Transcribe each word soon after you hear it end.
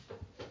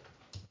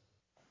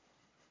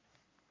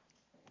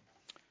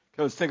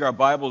Okay, let's take our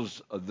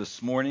Bibles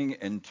this morning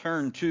and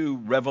turn to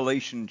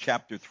Revelation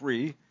chapter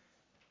 3.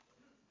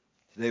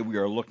 Today we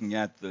are looking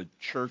at the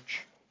church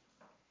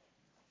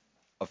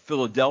of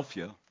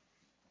Philadelphia.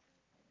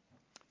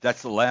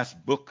 That's the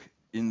last book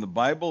in the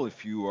Bible.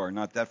 If you are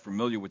not that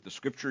familiar with the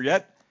scripture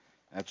yet,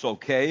 that's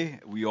okay.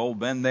 We all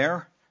been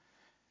there.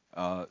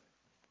 But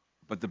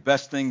the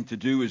best thing to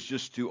do is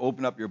just to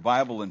open up your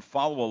Bible and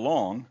follow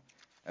along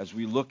as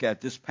we look at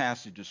this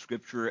passage of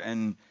scripture.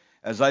 And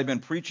as I've been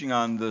preaching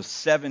on the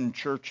 7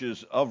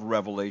 churches of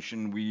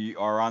Revelation, we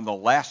are on the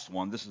last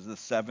one. This is the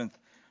 7th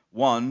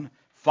one.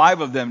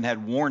 5 of them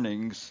had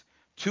warnings.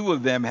 2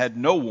 of them had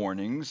no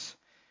warnings.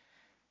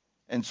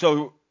 And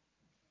so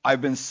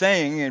I've been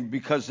saying, and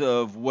because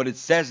of what it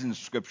says in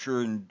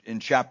Scripture in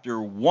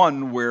chapter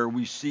 1, where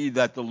we see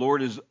that the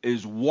Lord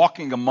is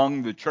walking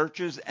among the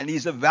churches and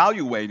he's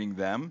evaluating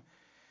them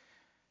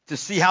to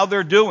see how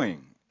they're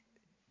doing.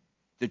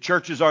 The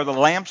churches are the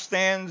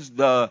lampstands,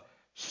 the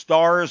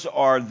stars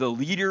are the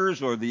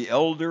leaders or the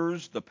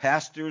elders, the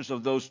pastors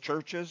of those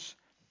churches.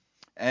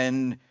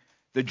 And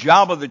the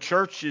job of the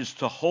church is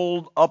to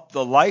hold up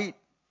the light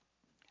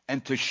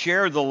and to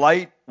share the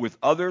light with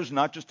others,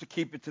 not just to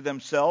keep it to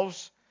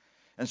themselves.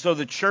 And so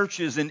the church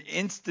is an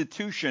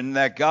institution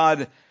that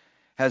God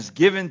has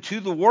given to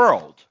the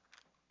world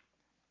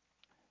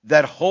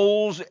that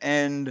holds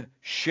and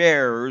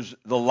shares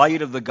the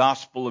light of the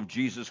gospel of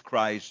Jesus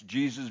Christ,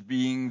 Jesus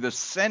being the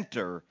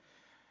center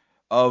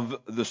of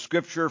the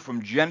scripture.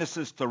 From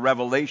Genesis to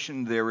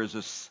Revelation, there is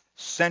a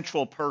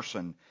central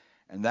person,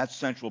 and that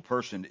central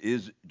person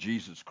is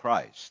Jesus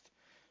Christ.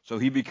 So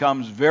he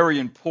becomes a very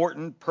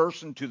important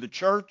person to the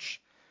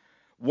church,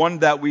 one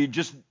that we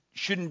just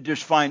shouldn't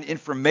just find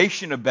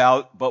information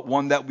about, but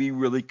one that we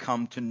really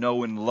come to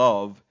know and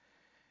love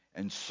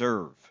and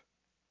serve.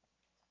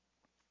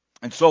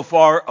 And so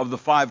far of the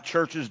 5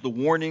 churches, the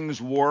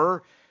warnings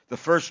were, the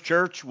first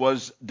church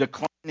was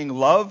declining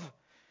love.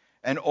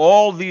 And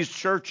all these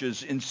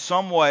churches in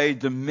some way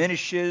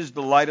diminishes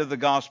the light of the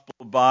gospel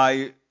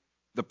by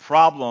the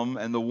problem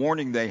and the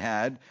warning they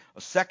had.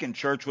 A second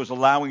church was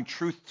allowing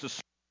truth to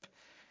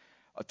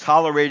serve,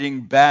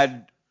 tolerating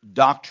bad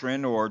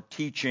doctrine or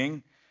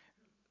teaching.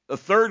 The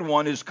third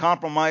one is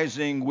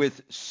compromising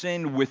with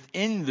sin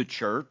within the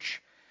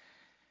church.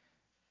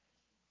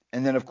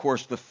 And then, of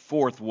course, the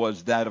fourth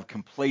was that of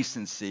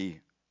complacency,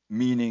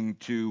 meaning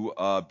to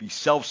be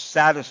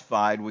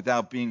self-satisfied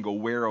without being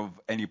aware of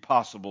any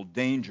possible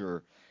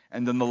danger.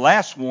 And then the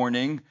last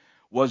warning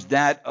was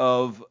that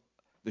of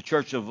the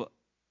church of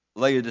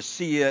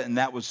Laodicea, and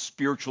that was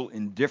spiritual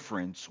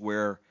indifference,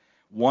 where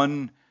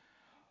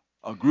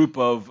a group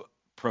of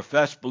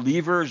professed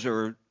believers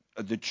or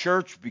the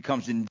church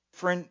becomes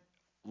indifferent,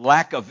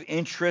 lack of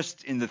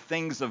interest in the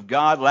things of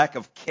God, lack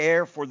of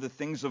care for the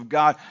things of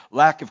God,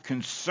 lack of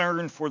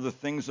concern for the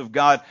things of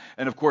God.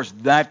 And of course,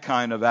 that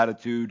kind of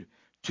attitude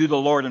to the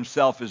Lord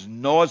himself is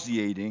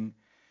nauseating,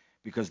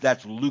 because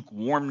that's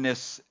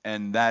lukewarmness,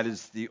 and that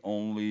is the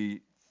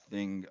only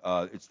thing,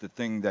 it's the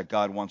thing that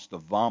God wants to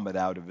vomit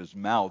out of his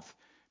mouth,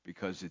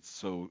 because it's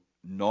so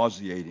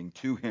nauseating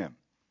to him.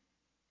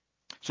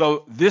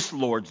 So this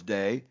Lord's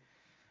Day,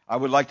 I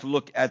would like to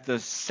look at the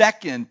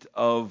second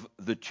of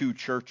the 2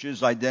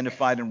 churches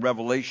identified in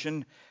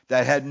Revelation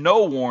that had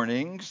no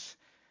warnings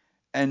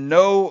and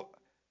no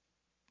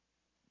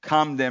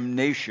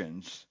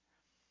condemnations.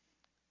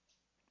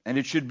 And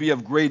it should be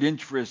of great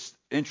interest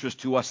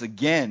to us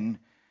again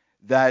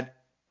that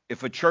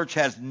if a church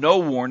has no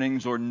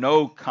warnings or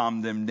no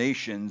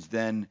condemnations,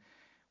 then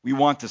we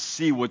want to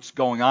see what's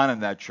going on in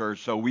that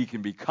church so we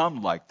can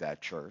become like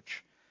that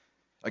church.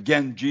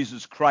 Again,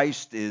 Jesus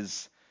Christ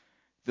is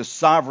the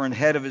sovereign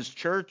head of his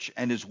church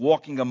and is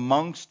walking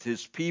amongst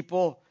his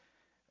people,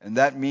 and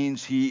that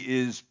means he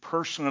is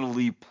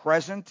personally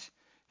present.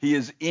 He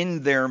is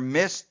in their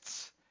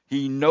midst.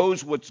 He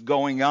knows what's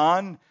going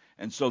on,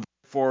 and so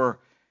therefore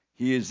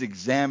he is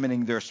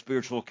examining their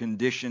spiritual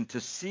condition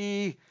to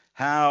see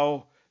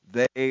how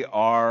they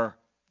are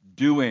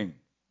doing.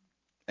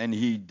 And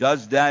he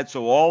does that,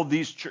 so all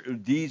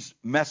these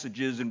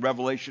messages in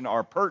Revelation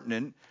are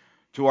pertinent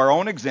to our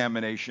own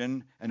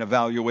examination and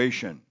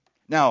evaluation.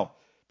 Now,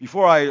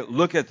 before I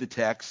look at the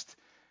text,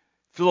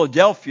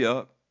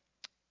 Philadelphia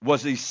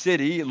was a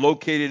city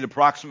located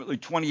approximately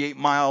 28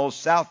 miles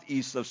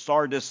southeast of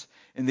Sardis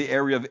in the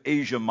area of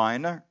Asia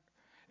Minor.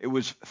 It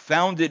was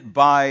founded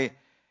by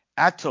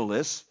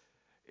Attalus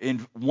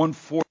in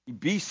 140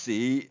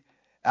 BC.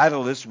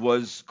 Attalus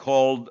was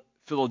called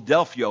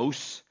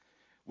Philadelphios,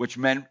 which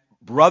meant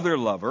brother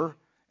lover.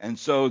 And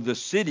so the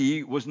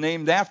city was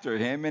named after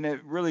him, and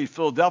it really,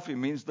 Philadelphia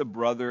means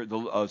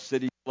the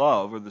city of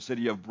love, or the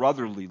city of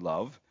brotherly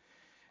love.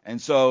 And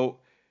so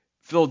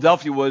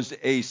Philadelphia was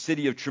a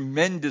city of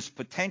tremendous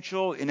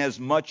potential, in as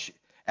much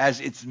as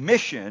its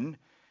mission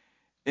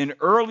in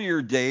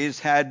earlier days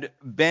had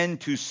been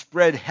to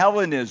spread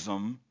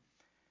Hellenism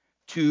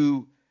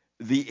to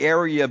the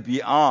area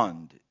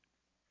beyond.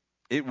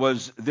 It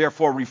was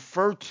therefore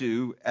referred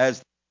to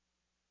as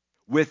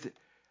with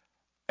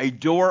a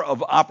door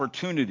of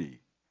opportunity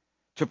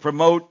to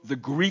promote the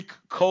Greek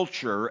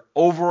culture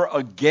over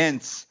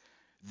against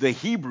the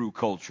Hebrew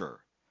culture.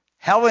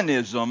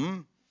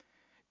 Hellenism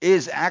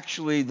is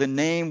actually the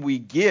name we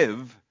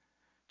give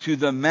to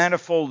the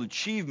manifold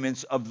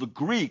achievements of the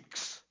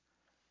Greeks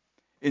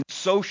in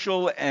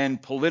social and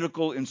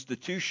political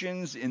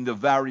institutions, in the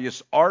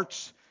various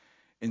arts,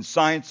 in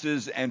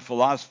sciences and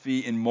philosophy,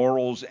 in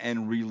morals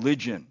and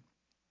religion.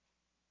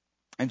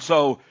 And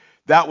so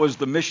that was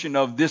the mission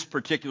of this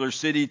particular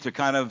city, to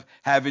kind of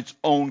have its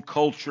own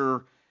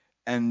culture,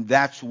 and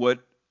that's what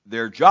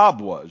their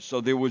job was. So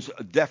there was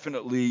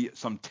definitely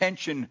some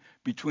tension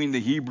between the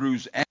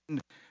Hebrews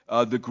and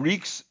the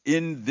Greeks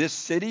in this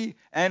city,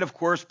 and of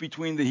course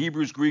between the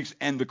Hebrews, Greeks,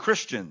 and the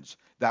Christians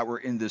that were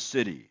in this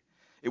city.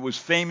 It was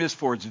famous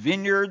for its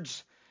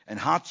vineyards and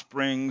hot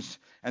springs,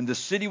 and the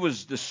city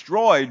was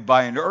destroyed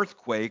by an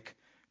earthquake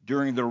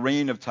during the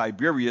reign of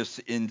Tiberius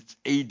in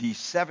AD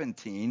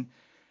 17,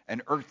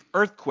 and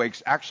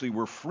earthquakes actually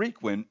were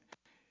frequent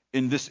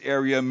in this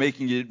area,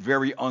 making it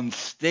very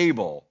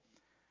unstable.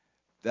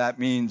 That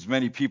means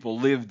many people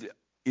lived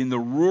in the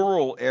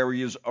rural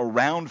areas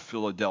around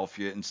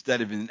Philadelphia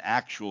instead of in the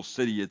actual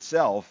city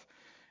itself.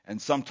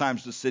 And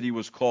sometimes the city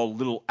was called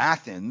Little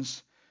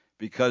Athens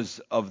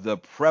because of the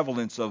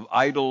prevalence of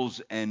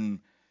idols and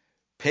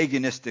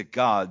paganistic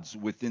gods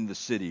within the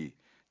city.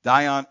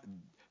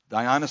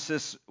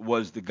 Dionysus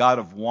was the god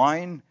of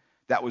wine.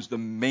 That was the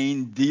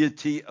main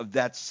deity of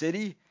that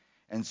city.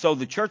 And so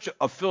the Church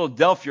of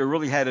Philadelphia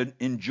really had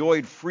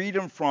enjoyed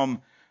freedom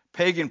from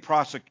pagan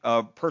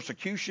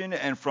persecution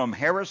and from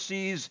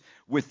heresies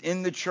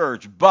within the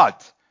church.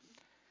 But,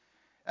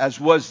 as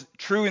was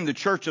true in the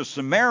Church of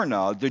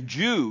Smyrna, the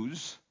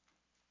Jews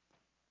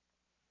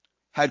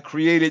had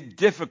created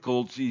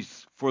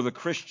difficulties for the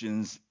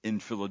Christians in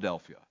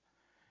Philadelphia.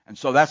 And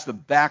so that's the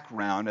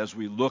background as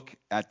we look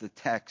at the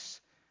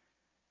text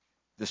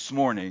this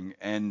morning.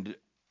 And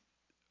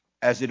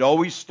as it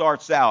always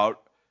starts out,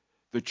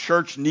 the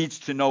church needs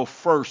to know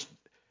first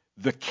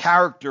the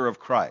character of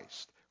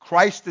Christ.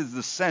 Christ is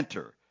the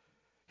center.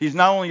 He's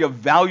not only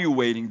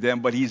evaluating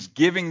them, but he's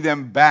giving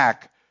them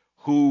back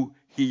who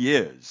he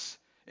is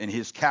in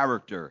his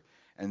character.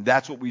 And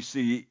that's what we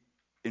see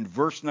in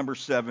verse number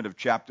 7 of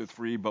chapter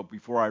 3. But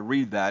before I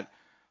read that,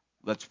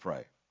 let's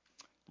pray.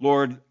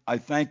 Lord, I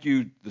thank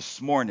you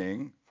this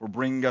morning for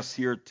bringing us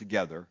here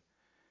together.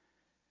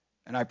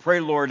 And I pray,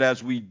 Lord,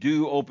 as we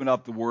do open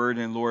up the Word,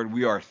 and Lord,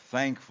 we are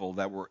thankful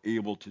that we're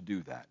able to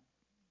do that,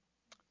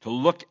 to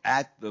look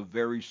at the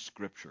very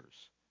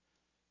Scriptures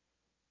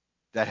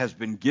that has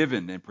been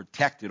given and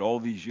protected all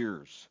these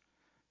years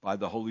by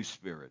the Holy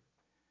Spirit,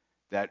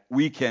 that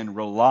we can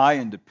rely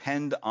and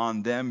depend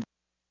on them.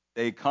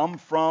 They come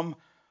from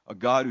a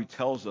God who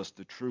tells us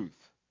the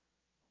truth,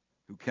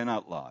 who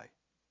cannot lie.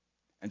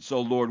 And so,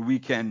 Lord, we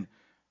can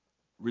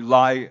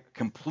rely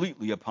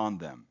completely upon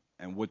them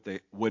and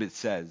what it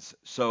says.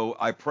 So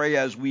I pray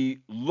as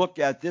we look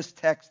at this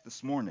text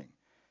this morning,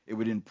 it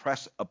would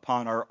impress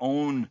upon our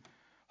own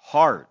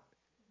heart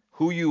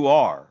who you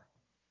are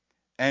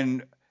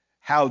and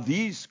how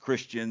these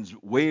Christians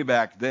way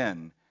back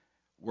then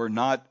were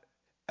not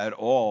at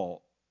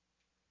all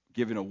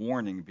given a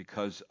warning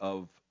because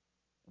of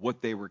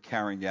what they were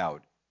carrying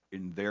out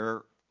in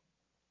their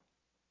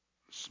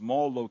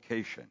small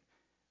location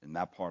in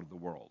that part of the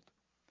world.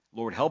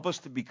 Lord, help us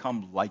to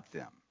become like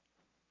them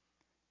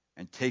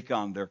and take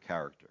on their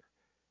character,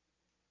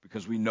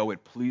 because we know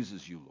it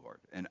pleases you, Lord,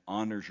 and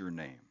honors your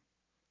name.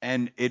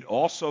 And it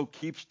also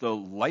keeps the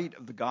light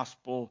of the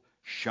gospel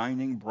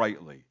shining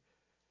brightly,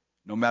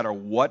 no matter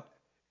what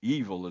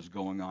evil is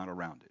going on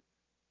around it.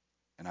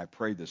 And I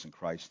pray this in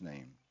Christ's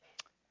name.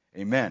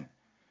 Amen.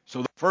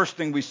 So the first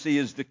thing we see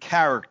is the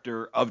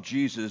character of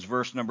Jesus,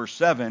 verse number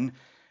 7.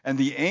 And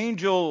the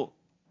angel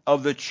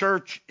of the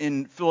church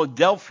in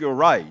Philadelphia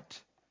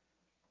write,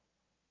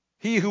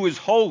 "He who is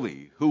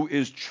holy, who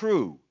is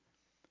true,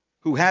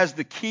 who has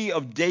the key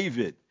of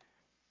David,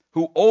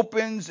 who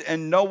opens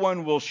and no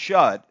one will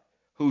shut,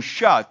 who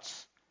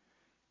shuts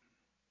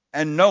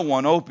and no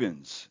one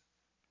opens,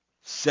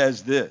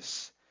 says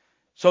this."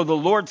 So the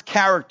Lord's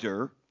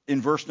character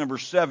in verse number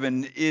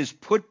 7 is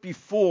put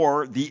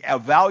before the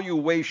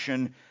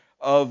evaluation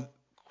of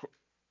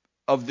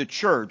the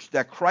church,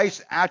 that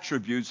Christ's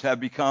attributes have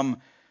become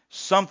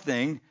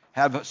something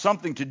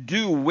to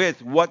do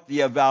with what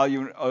the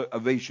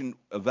evaluation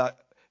of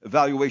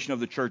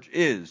the church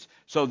is.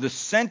 So the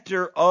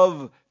center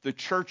of the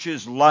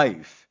church's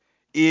life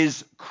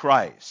is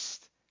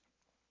Christ.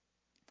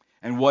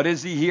 And what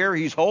is he here?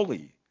 He's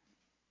holy.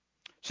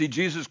 See,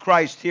 Jesus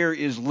Christ here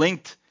is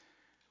linked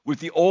with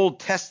the Old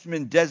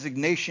Testament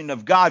designation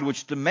of God,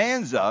 which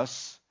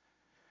demands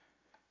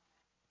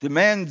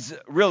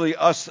really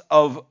us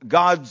of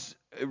God's,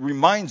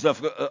 reminds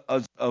us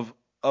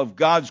of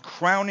God's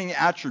crowning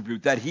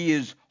attribute, that he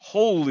is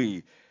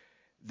holy,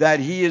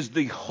 that he is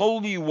the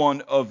Holy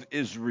One of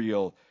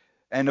Israel.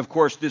 And of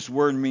course, this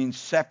word means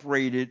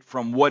separated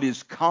from what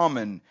is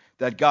common,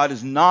 that God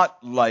is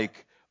not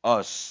like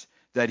us,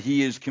 that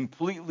he is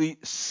completely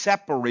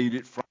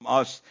separated from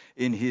us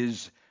in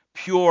his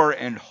pure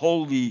and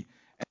holy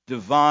and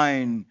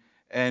divine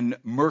and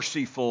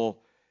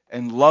merciful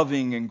and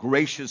loving and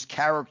gracious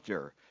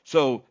character.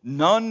 So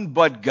none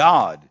but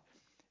God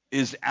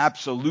is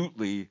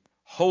absolutely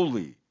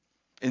holy.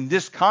 In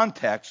this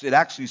context, it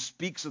actually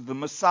speaks of the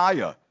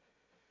Messiah.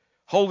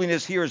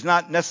 Holiness here is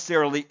not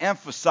necessarily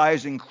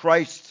emphasizing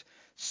Christ's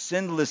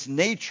sinless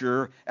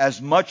nature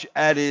as much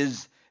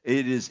as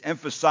it is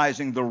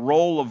emphasizing the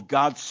role of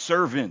God's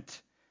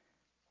servant,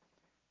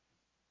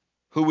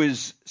 who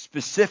is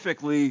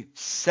specifically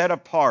set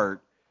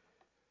apart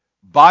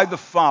by the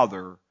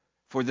Father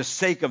for the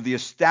sake of the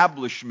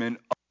establishment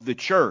of the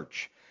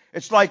church.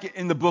 It's like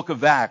in the book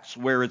of Acts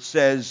where it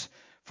says,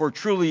 "For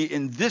truly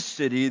in this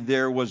city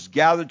there was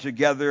gathered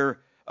together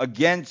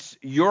against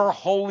your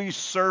holy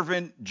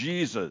servant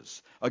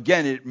Jesus."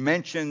 Again, it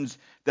mentions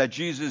that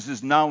Jesus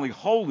is not only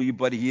holy,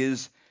 but he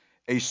is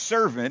a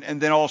servant.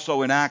 And then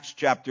also in Acts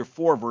chapter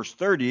 4, verse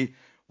 30,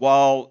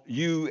 "While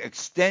you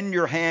extend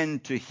your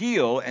hand to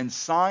heal, and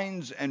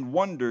signs and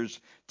wonders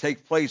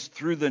take place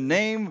through the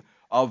name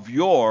of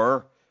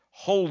your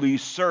holy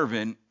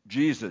servant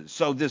Jesus."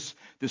 So this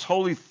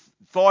holy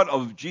thought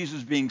of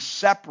Jesus being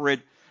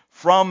separate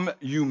from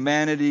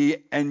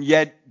humanity and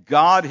yet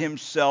God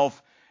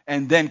himself,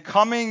 and then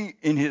coming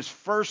in his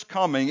first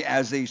coming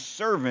as a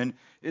servant,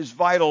 is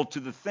vital to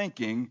the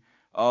thinking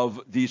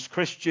of these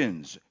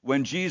Christians.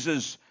 When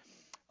Jesus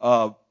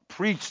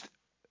preached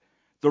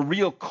the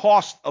real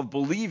cost of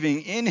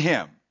believing in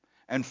him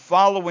and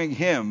following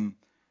him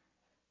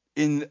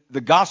in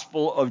the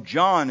Gospel of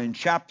John in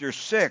chapter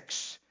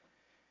 6,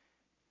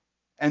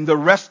 and the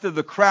rest of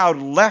the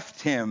crowd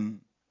left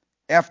him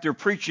after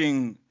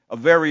preaching a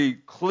very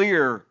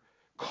clear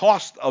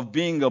cost of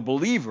being a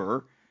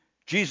believer,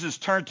 Jesus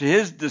turned to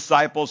his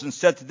disciples and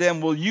said to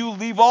them, "Will you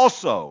leave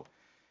also?"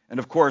 And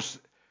of course,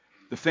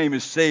 the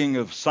famous saying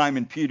of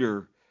Simon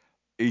Peter,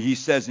 he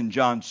says in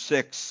John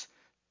 6,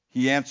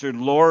 he answered,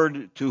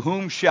 "Lord, to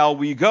whom shall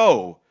we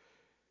go?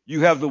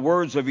 You have the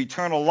words of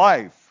eternal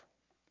life.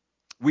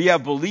 We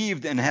have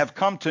believed and have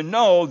come to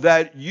know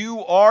that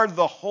you are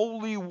the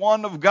Holy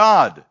One of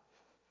God."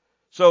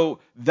 So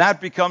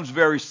that becomes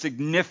very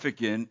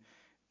significant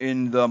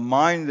in the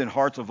mind and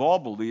hearts of all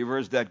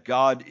believers, that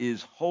God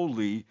is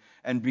holy,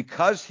 and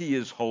because he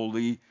is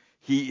holy,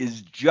 he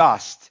is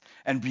just.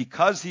 And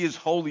because he is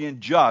holy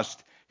and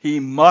just, he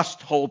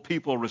must hold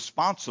people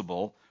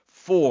responsible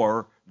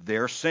for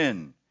their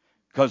sin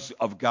because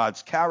of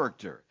God's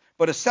character.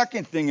 But a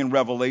second thing in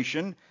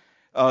Revelation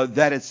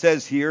that it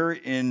says here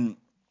in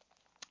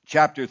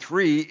chapter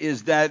 3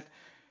 is that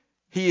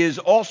he is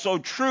also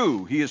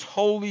true. He is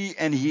holy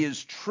and he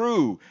is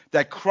true.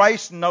 That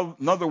Christ, in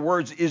other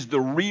words, is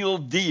the real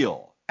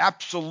deal.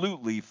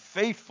 Absolutely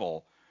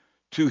faithful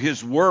to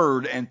his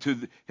word and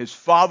to his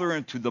Father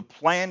and to the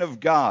plan of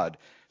God.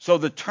 So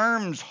the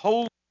terms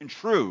holy and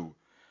true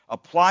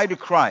apply to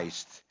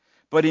Christ.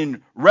 But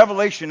in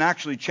Revelation,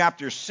 actually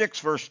chapter 6,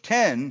 verse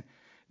 10,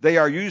 they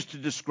are used to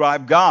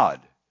describe God.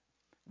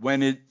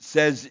 When it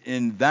says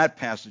in that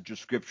passage of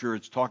Scripture,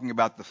 it's talking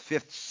about the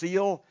fifth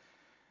seal.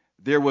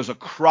 There was a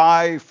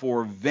cry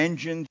for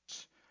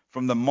vengeance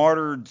from the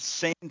martyred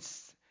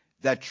saints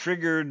that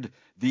triggered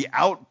the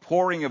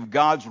outpouring of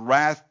God's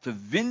wrath to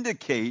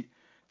vindicate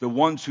the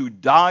ones who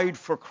died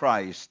for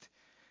Christ.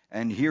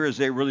 And here is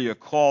really a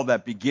call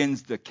that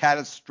begins the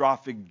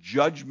catastrophic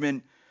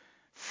judgment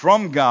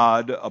from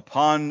God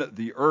upon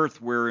the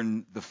earth, where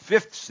in the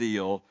fifth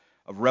seal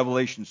of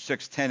Revelation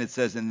 6:10 it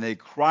says, "And they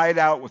cried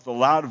out with a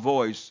loud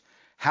voice,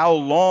 'How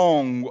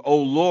long, O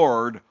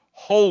Lord,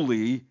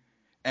 holy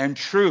and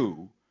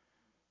true,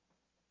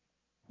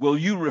 will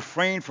you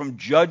refrain from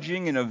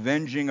judging and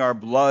avenging our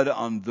blood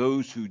on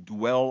those who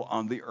dwell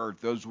on the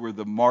earth?'" Those were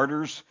the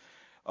martyrs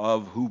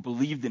who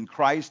believed in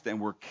Christ and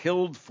were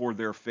killed for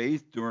their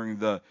faith during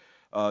the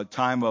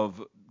time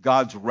of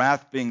God's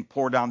wrath being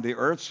poured on the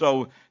earth.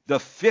 So the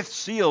fifth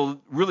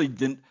seal really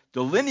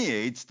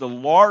delineates the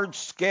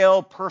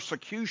large-scale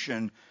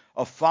persecution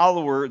of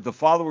the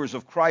followers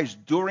of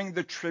Christ during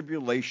the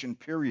tribulation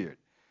period.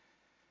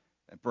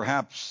 And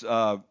perhaps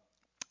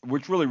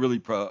which really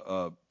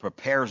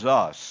prepares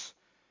us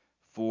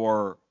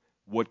for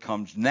what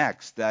comes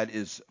next. That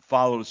is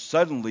followed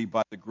suddenly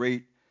by the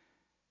great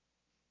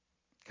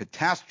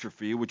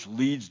catastrophe, which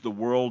leads the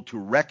world to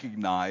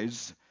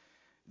recognize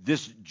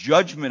this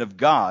judgment of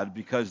God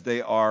because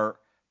they are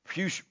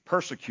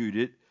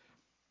persecuted,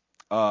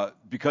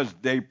 because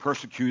they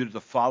persecuted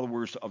the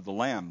followers of the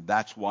Lamb.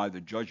 That's why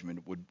the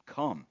judgment would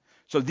come.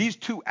 So these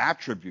two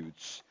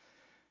attributes,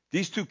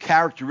 these two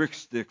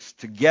characteristics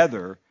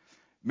together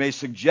may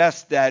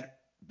suggest that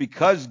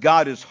because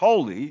God is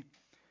holy,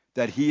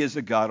 that he is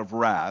a God of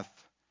wrath.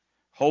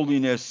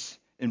 Holiness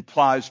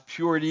implies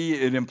purity.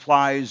 It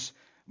implies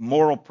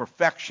moral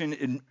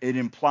perfection. It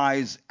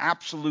implies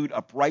absolute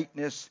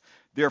uprightness.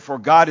 Therefore,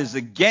 God is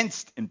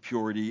against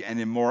impurity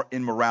and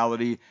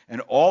immorality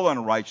and all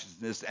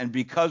unrighteousness. And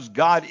because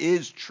God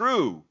is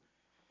true,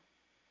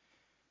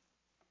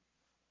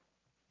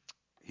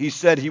 he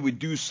said he would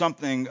do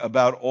something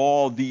about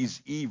all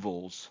these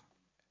evils.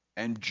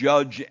 and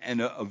judge and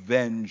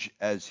avenge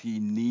as he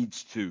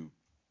needs to.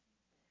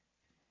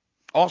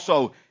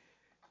 Also,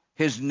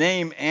 his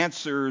name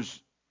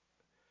answers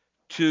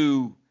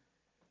to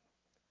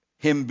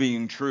him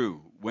being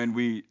true. When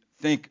we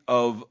think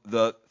of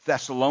the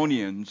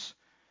Thessalonians,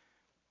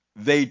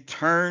 they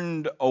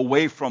turned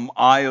away from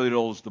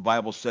idols, the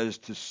Bible says,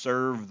 to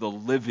serve the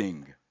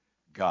living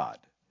God.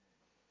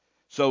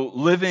 So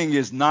living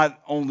is it not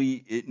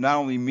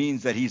only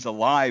means that he's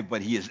alive,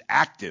 but he is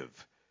active,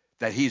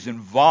 that he's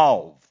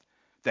involved,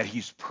 that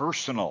he's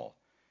personal.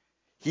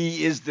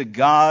 He is the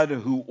God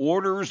who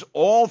orders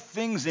all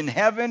things in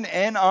heaven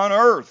and on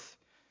earth.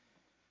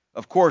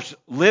 Of course,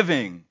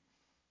 living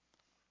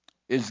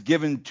is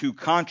given to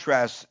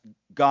contrast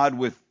God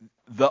with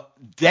the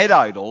dead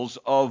idols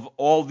of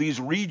all these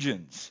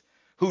regions,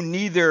 who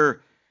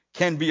neither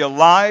can be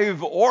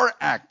alive or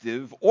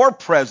active or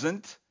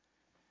present.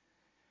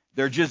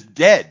 They're just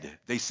dead.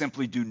 They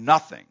simply do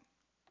nothing.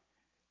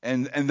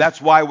 And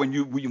that's why when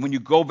you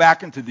go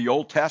back into the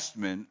Old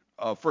Testament,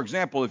 for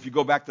example, if you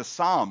go back to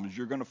Psalms,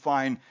 you're going to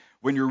find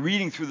when you're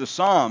reading through the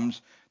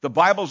Psalms, the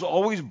Bible's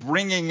always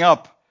bringing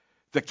up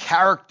the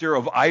character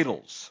of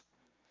idols.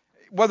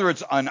 Whether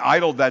it's an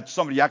idol that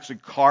somebody actually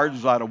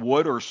carves out of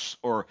wood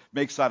or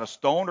makes out of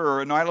stone, or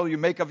an idol you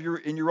make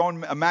in your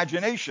own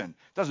imagination.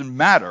 It doesn't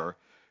matter,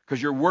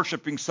 because you're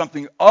worshiping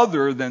something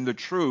other than the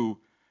true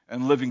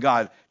and living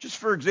God. Just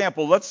for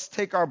example, let's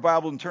take our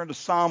Bible and turn to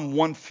Psalm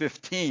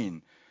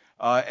 115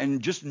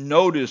 and just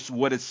notice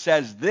what it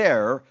says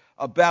there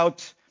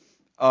about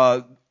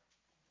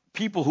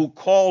people who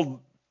called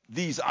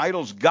these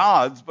idols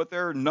gods, but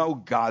they're no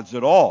gods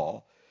at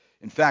all.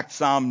 In fact,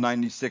 Psalm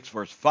 96,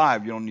 verse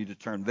 5, you don't need to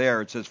turn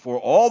there. It says, "For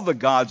all the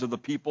gods of the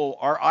people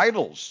are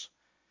idols,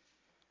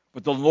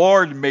 but the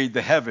Lord made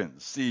the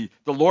heavens." See,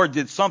 the Lord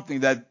did something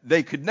that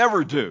they could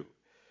never do.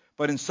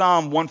 But in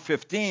Psalm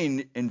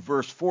 115, in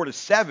verse 4 to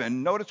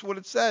 7, notice what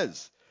it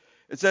says.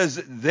 It says,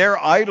 "Their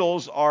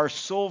idols are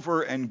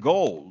silver and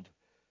gold,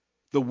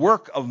 the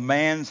work of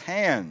man's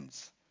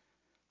hands.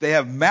 They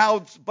have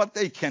mouths, but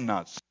they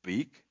cannot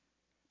speak.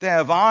 They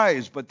have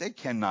eyes, but they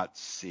cannot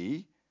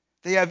see.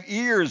 They have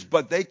ears,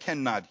 but they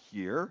cannot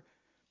hear.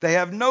 They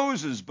have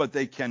noses, but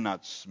they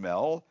cannot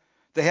smell.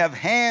 They have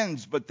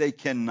hands, but they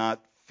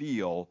cannot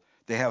feel.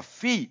 They have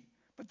feet,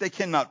 but they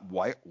cannot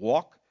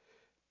walk.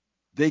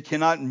 They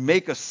cannot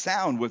make a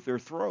sound with their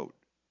throat."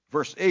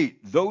 Verse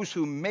 8, "Those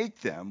who make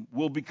them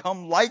will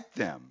become like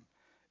them,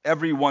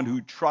 everyone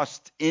who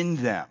trusts in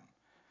them."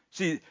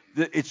 See,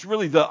 it's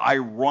really the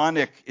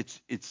ironic,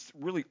 it's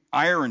really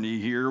irony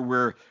here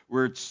where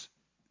it's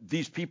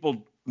these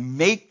people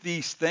make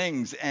these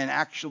things and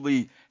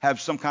actually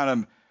have some kind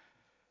of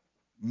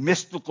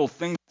mystical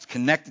thing that's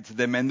connected to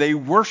them, and they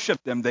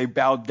worship them, they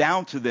bow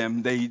down to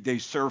them, they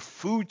serve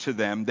food to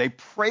them, they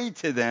pray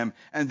to them,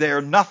 and they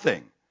are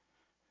nothing.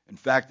 In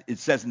fact, it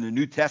says in the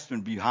New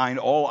Testament, behind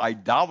all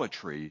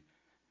idolatry,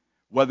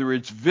 whether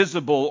it's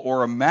visible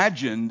or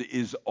imagined,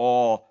 is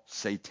all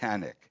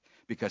satanic,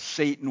 because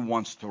Satan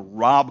wants to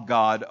rob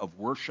God of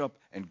worship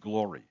and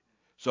glory.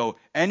 So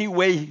any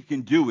way he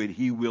can do it,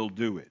 he will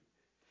do it.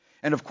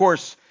 And of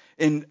course,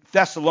 in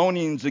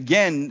Thessalonians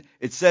again,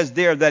 it says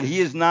there that he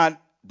is not,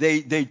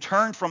 they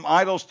turn from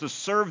idols to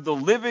serve the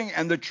living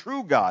and the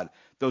true God.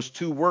 Those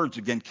two words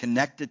again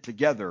connected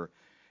together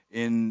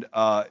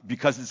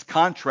because it's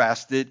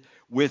contrasted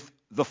with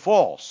the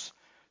false.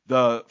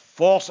 The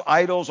false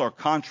idols are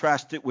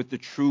contrasted with the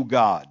true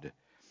God,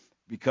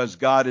 because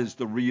God is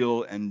the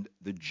real and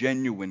the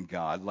genuine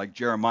God. Like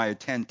Jeremiah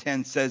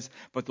 10:10 says,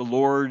 "But the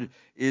Lord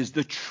is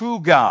the true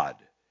God.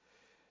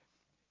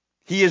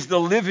 He is the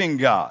living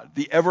God,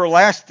 the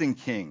everlasting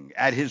King.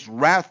 At his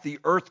wrath the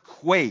earth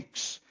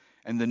quakes,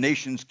 and the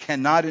nations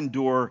cannot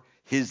endure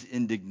his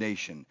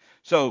indignation."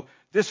 So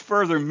this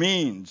further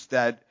means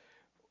that,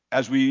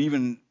 as we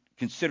even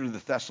consider the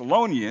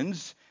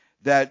Thessalonians,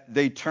 that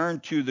they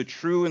turned to the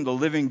true and the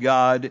living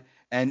God,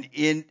 and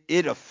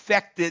it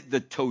affected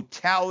the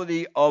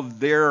totality of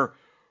their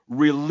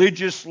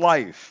religious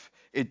life.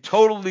 It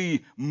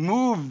totally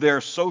moved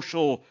their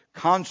social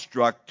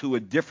construct to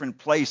a different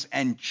place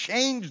and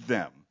changed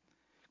them,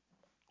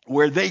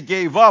 where they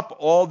gave up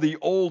all the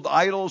old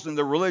idols and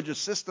the religious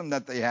system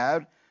that they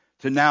had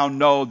to now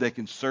know they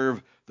can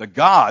serve the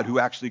God who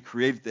actually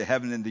created the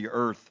heaven and the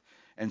earth.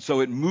 And so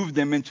it moved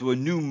them into a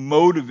new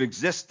mode of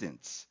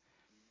existence.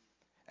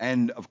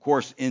 And of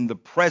course, in the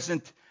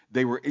present,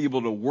 they were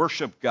able to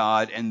worship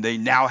God, and they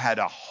now had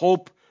a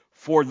hope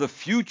for the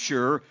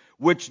future,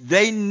 which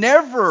they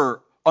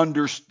never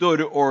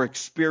understood or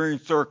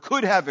experienced or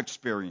could have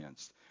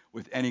experienced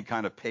with any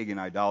kind of pagan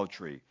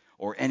idolatry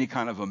or any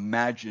kind of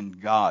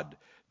imagined God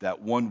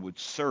that one would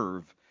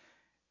serve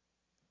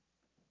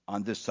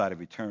on this side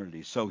of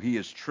eternity. So he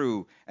is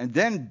true. And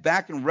then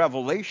back in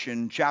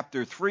Revelation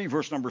chapter 3,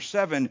 verse number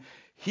 7,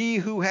 "He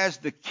who has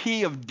the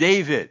key of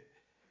David."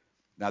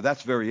 Now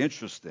that's very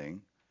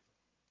interesting.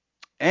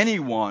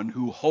 Anyone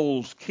who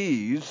holds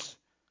keys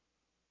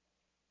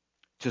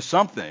to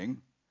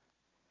something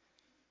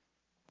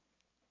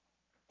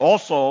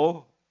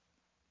also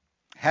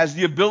has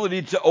the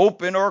ability to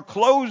open or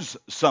close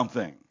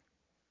something.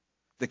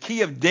 The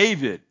key of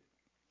David.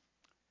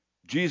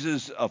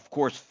 Jesus, of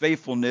course,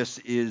 faithfulness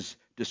is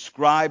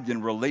described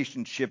in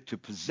relationship to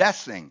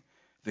possessing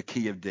the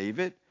key of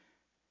David.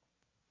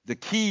 The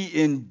key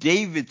in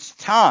David's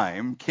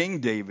time, King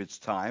David's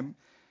time,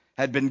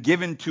 had been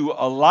given to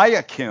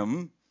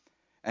Eliakim,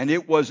 and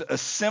it was a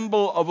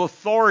symbol of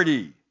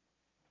authority.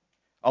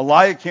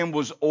 Eliakim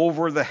was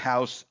over the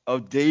house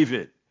of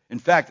David. In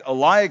fact,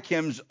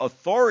 Eliakim's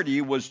authority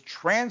was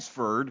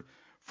transferred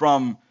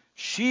from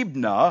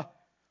Shebna,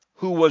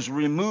 who was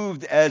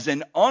removed as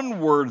an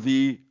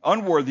unworthy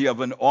of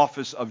an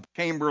office of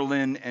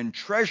chamberlain and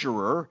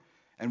treasurer.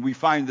 And we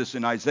find this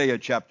in Isaiah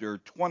chapter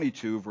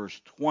 22,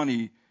 verse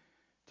 20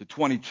 to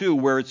 22,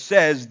 where it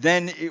says,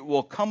 "Then it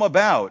will come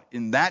about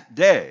in that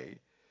day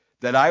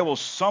that I will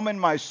summon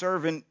my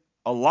servant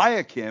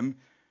Eliakim,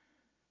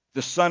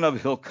 the son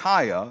of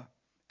Hilkiah,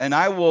 and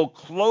I will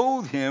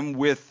clothe him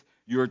with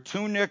your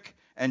tunic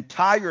and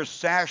tie your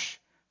sash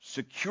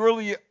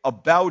securely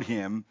about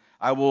him.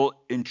 I will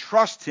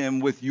entrust him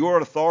with your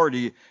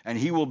authority, and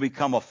he will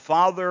become a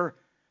father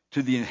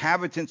to the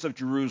inhabitants of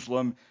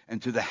Jerusalem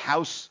and to the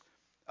house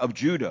of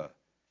Judah."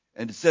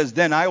 And it says,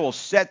 "Then I will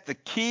set the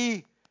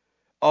key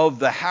of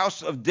the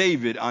house of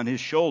David on his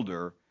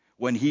shoulder.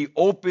 When he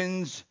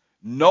opens,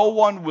 no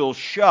one will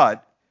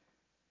shut,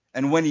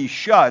 and when he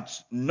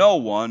shuts, no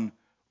one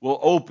will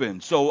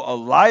open." So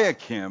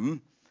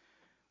Eliakim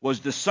was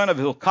the son of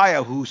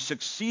Hilkiah, who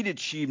succeeded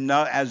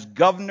Shebna as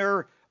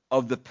governor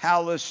of the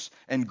palace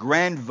and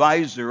grand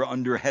vizier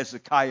under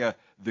Hezekiah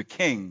the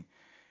king.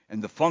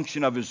 And the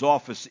function of his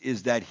office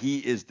is that he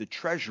is the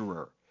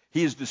treasurer.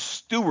 He is the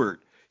steward.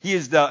 He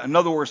is the, in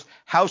other words,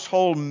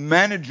 household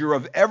manager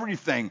of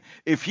everything.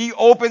 If he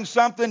opened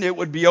something, it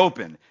would be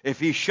open. If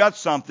he shut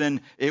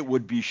something, it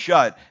would be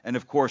shut. And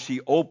of course,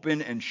 he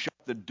opened and shut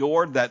the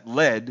door that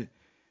led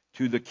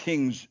to the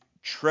king's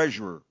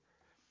treasurer.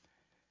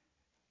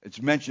 It's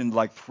mentioned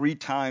like 3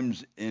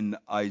 times in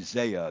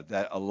Isaiah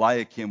that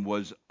Eliakim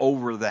was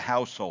over the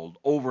household,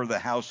 over the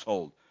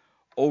household,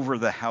 over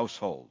the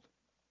household.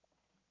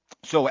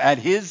 So at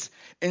his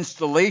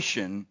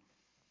installation,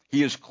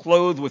 he is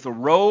clothed with a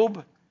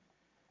robe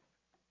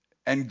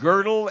and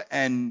girdle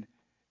and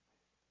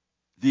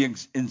the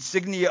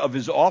insignia of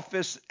his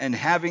office, and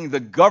having the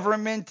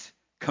government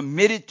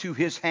committed to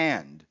his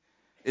hand,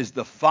 is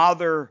the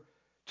father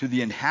to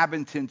the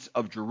inhabitants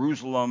of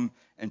Jerusalem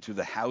and to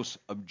the house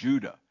of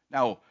Judah.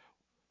 Now,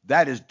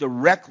 that is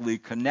directly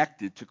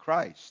connected to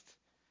Christ.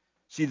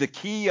 See, the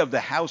key of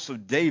the house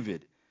of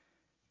David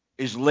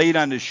is laid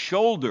on his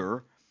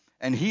shoulder,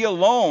 and he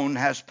alone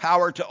has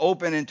power to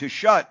open and to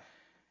shut,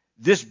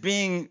 this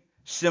being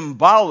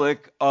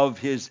symbolic of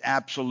his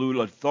absolute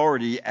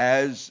authority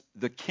as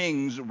the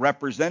king's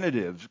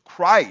representative.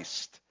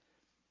 Christ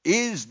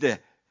is the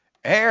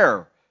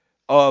heir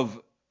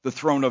of the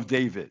throne of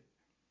David,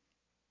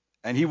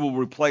 and he will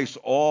replace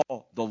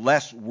all the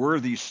less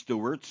worthy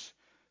stewards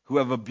who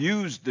have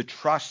abused the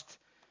trust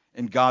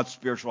in God's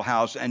spiritual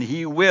house, and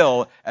he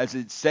will, as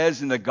it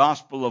says in the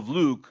Gospel of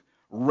Luke,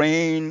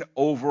 reign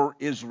over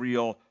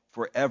Israel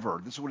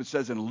forever. This is what it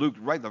says in Luke,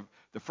 right?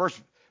 The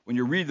first, when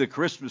you read the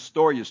Christmas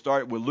story, you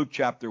start with Luke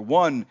chapter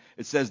 1.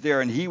 It says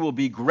there, "And he will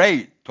be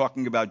great,"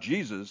 talking about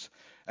Jesus,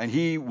 "and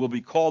he will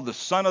be called the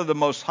Son of the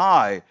Most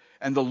High,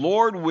 and the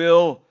Lord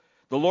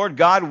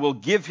God will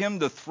give him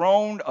the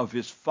throne of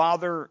his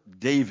father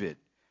David,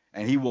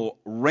 and he will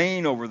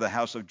reign over the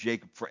house of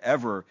Jacob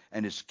forever,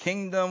 and his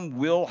kingdom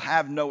will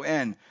have no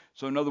end."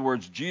 So in other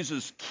words,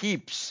 Jesus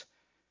keeps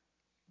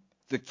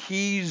the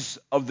keys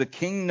of the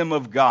kingdom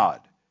of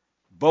God,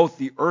 both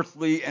the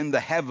earthly and the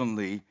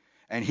heavenly,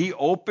 and he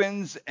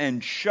opens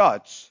and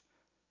shuts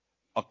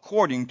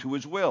according to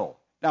his will.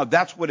 Now,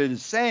 that's what it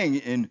is saying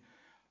in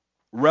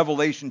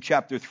Revelation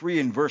chapter 3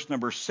 and verse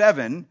number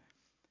 7,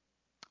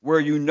 where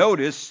you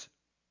notice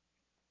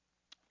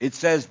it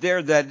says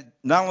there that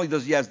not only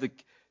does he has the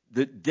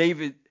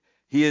David,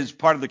 he is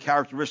part of the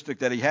characteristic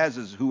that he has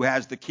is who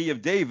has the key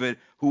of David,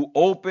 who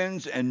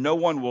opens and no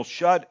one will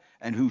shut,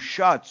 and who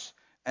shuts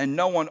and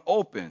no one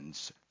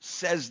opens,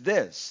 says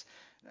this.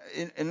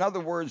 In other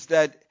words,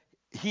 that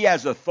he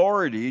has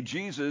authority.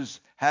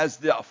 Jesus has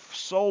the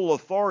sole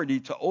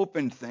authority to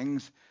open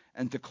things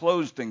and to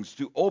close things,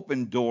 to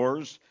open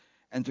doors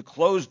and to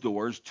close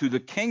doors to the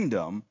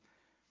kingdom.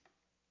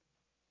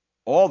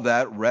 All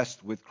that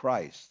rests with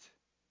Christ.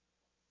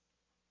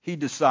 He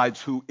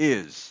decides who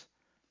is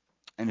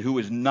and who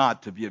is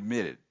not to be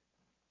admitted.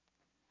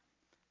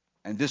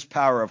 And this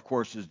power, of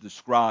course, is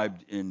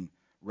described in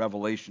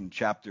Revelation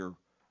chapter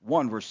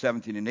 1, verse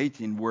 17 and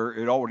 18, where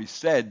it already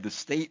said the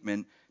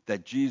statement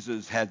that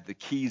Jesus had the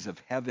keys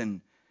of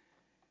heaven,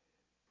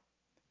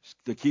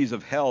 the keys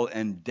of hell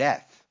and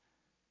death.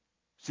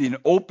 See, an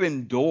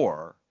open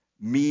door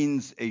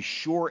means a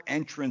sure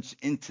entrance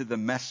into the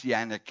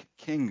Messianic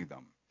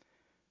kingdom.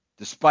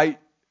 Despite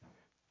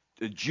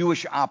the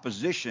Jewish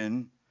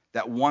opposition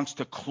that wants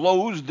to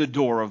close the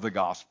door of the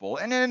gospel,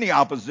 and any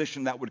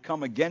opposition that would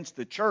come against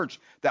the church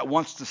that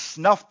wants to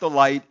snuff the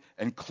light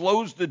and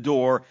closed the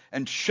door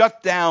and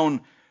shut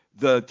down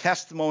the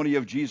testimony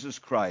of Jesus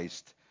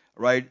Christ,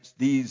 right?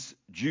 These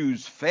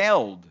Jews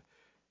failed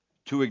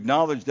to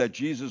acknowledge that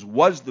Jesus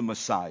was the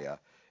Messiah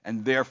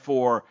and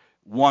therefore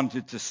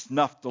wanted to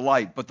snuff the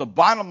light. But the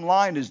bottom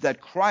line is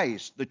that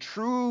Christ, the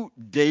true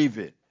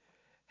David,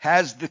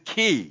 has the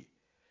key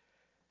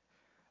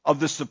of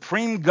the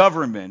supreme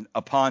government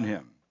upon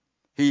him.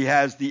 He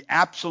has the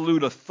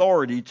absolute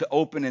authority to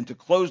open and to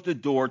close the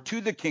door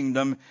to the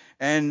kingdom,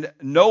 and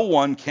no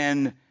one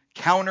can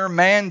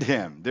countermand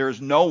him. There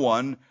is no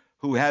one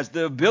who has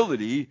the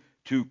ability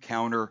to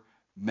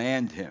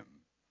countermand him.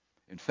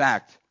 In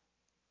fact,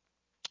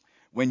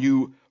 when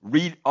you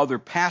read other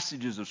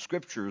passages of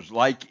scriptures,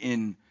 like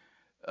in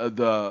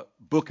the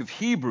book of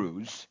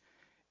Hebrews,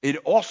 it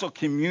also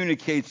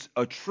communicates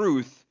a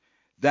truth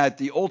that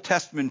the Old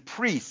Testament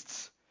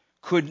priests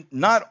could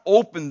not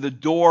open the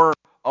door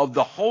of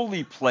the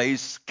holy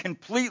place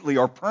completely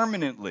or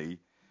permanently,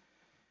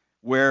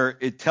 where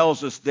it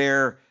tells us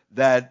there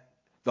that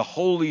the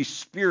Holy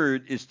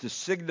Spirit is to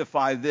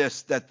signify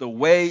this, that the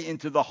way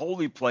into the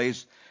holy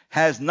place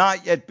has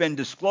not yet been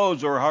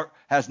disclosed or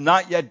has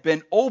not yet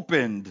been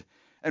opened.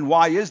 And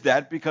why is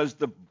that? Because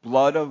the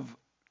blood of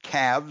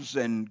calves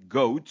and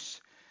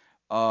goats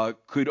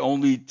could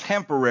only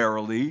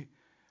temporarily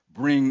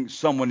bring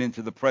someone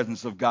into the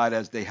presence of God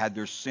as they had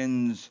their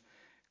sins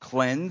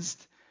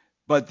cleansed.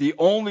 But the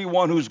only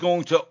one who's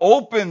going to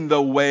open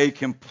the way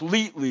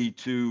completely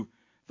to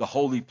the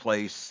holy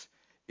place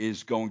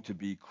is going to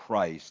be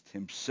Christ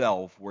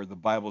himself, where the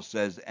Bible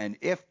says, and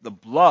if the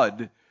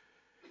blood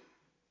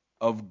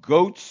of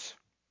goats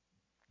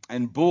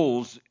and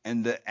bulls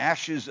and the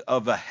ashes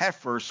of a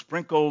heifer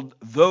sprinkled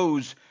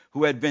those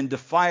who had been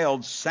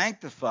defiled,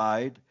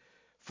 sanctified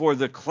for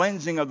the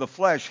cleansing of the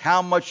flesh,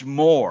 how much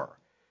more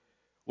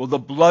will the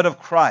blood of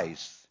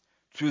Christ,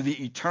 through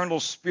the eternal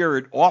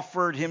Spirit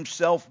offered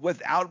himself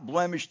without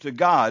blemish to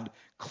God,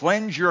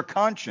 cleanse your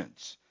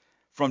conscience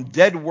from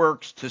dead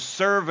works to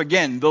serve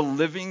again the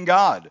living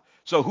God.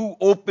 So who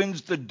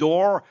opens the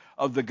door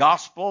of the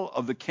gospel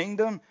of the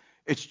kingdom?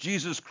 It's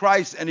Jesus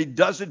Christ, and he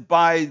does it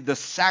by the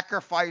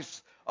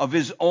sacrifice of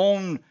his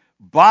own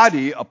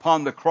body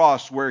upon the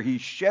cross, where he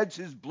sheds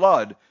his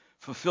blood,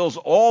 fulfills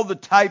all the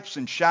types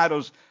and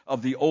shadows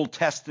of the Old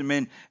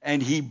Testament,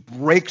 and he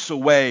breaks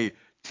away,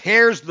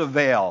 tears the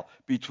veil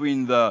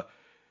between the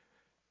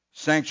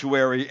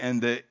sanctuary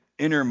and the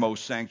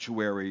innermost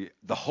sanctuary,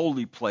 the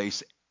holy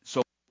place.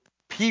 So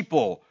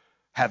people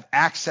have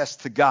access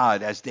to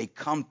God as they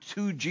come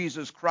to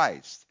Jesus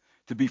Christ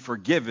to be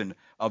forgiven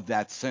of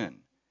that sin.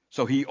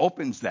 So he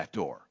opens that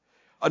door.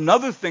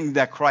 Another thing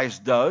that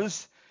Christ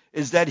does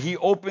is that he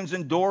opens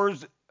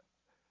doors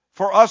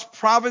for us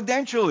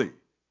providentially.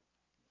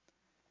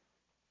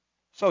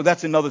 So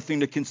that's another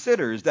thing to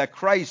consider, is that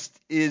Christ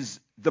is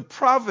the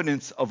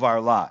providence of our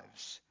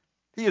lives.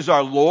 He is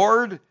our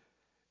Lord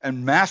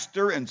and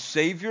Master and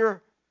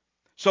Savior.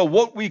 So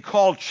what we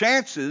call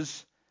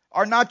chances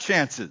are not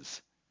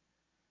chances.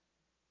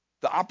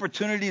 The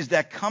opportunities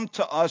that come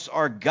to us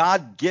are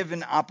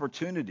God-given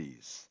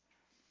opportunities.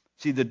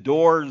 See, the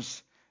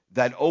doors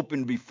that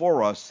open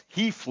before us,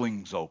 he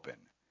flings open.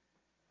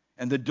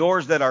 And the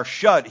doors that are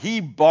shut,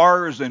 he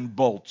bars and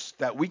bolts,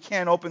 that we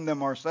can't open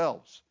them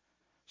ourselves.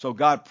 So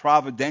God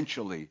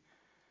providentially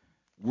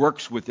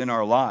works within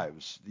our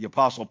lives. The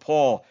Apostle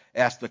Paul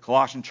asked the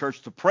Colossian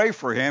church to pray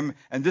for him,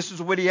 and this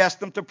is what he asked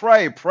them to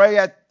pray. Pray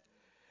at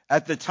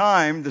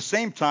the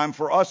same time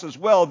for us as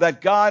well,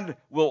 that God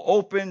will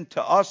open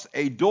to us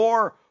a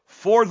door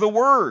for the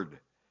word,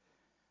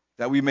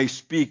 that we may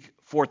speak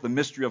forth the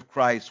mystery of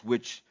Christ,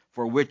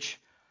 for which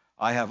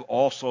I have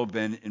also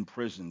been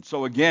imprisoned.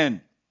 So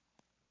again,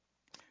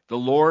 the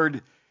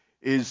Lord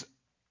is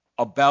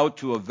about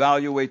to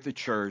evaluate the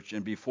church,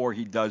 and before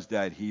he does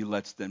that, he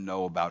lets them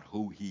know about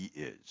who he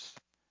is.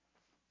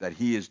 That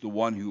he is the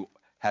one who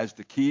has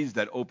the keys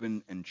that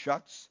open and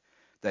shuts,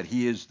 that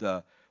he is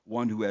the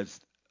one who's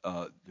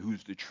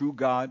the true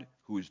God,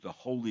 who is the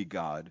holy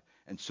God.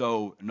 And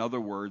so, in other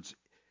words,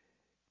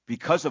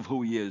 because of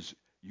who he is,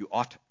 you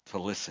ought to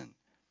listen.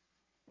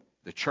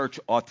 The church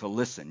ought to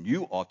listen.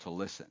 You ought to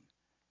listen.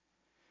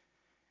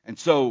 And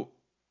so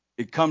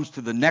it comes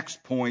to the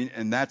next point,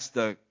 and that's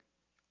the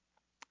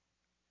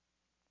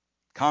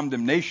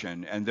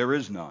condemnation, and there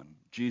is none.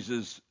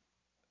 Jesus,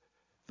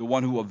 the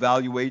one who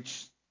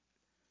evaluates,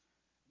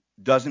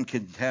 doesn't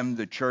condemn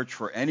the church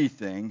for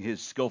anything.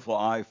 His skillful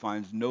eye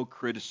finds no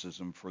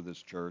criticism for this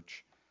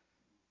church.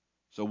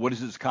 So what is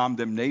his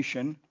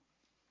condemnation?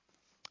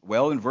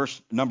 Well, in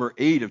verse number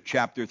 8 of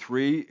chapter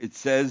 3, it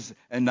says,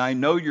 and I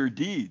know your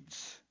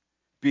deeds.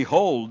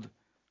 Behold,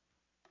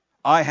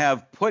 I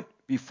have put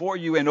before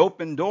you an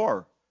open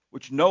door,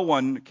 which no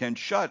one can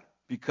shut,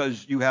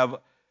 because you have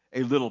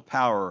a little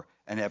power,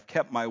 and have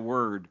kept my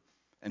word,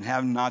 and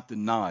have not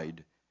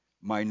denied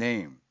my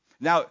name.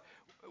 Now,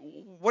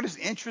 what is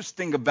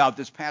interesting about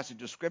this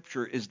passage of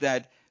Scripture is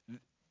that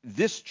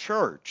this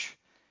church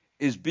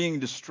is being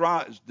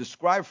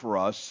described for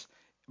us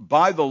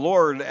by the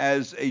Lord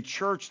as a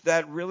church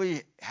that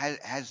really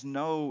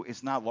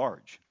it's not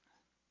large.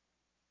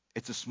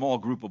 It's a small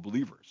group of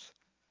believers.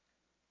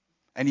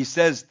 And he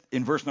says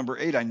in verse number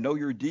 8, I know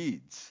your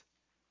deeds.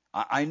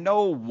 I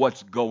know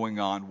what's going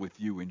on with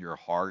you in your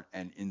heart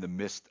and in the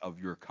midst of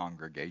your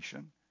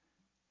congregation.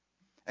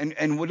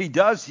 And what he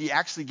does, he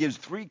actually gives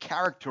 3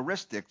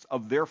 characteristics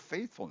of their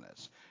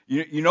faithfulness.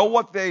 You know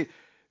what the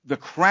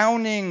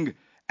crowning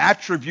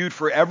attribute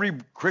for every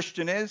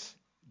Christian is?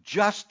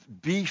 Just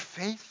be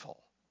faithful.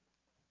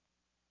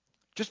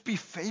 Just be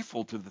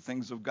faithful to the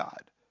things of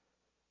God.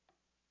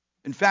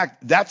 In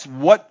fact, that's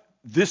what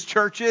this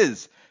church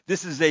is.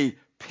 This is a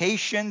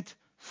patient,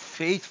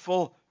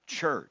 faithful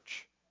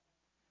church.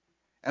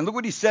 And look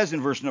what he says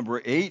in verse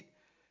number 8.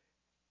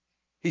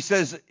 He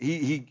says,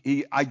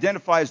 he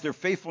identifies their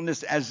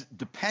faithfulness as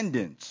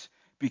dependence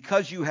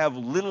because you have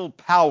little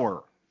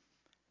power.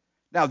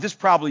 Now, this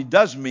probably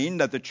does mean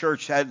that the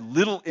church had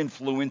little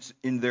influence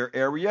in their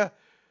area,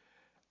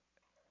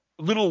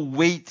 little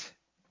weight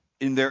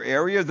in their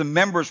area. The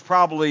members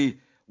probably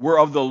were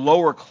of the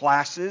lower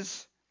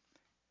classes.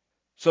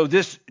 So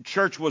this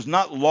church was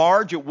not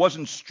large, it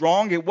wasn't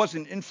strong, it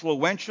wasn't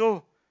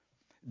influential.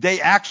 They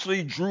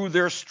actually drew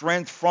their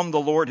strength from the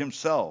Lord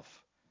himself.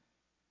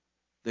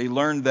 They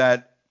learned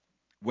that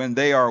when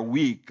they are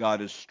weak,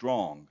 God is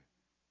strong.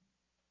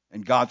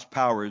 And God's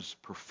power is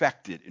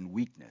perfected in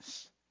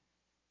weakness.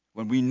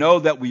 When we know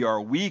that we are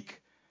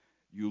weak,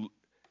 you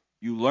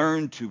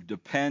learn to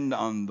depend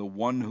on the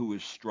one who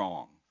is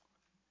strong.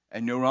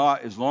 And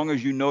as long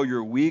as you know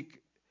you're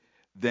weak,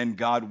 then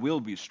God will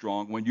be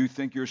strong. When you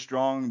think you're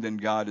strong, then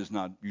God is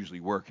not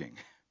usually working.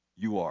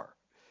 You are.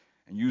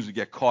 And you usually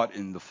get caught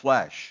in the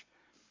flesh.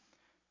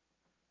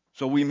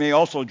 So we may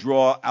also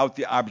draw out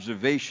the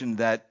observation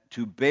that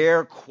to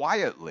bear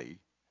quietly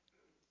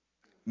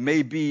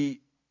may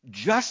be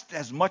just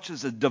as much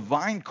as a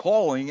divine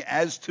calling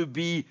as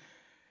to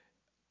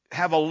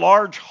have a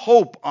large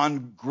hope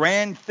on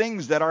grand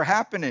things that are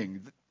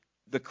happening.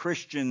 The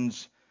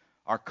Christians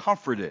are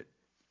comforted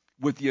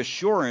with the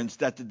assurance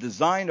that the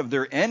design of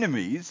their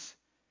enemies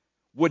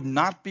would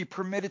not be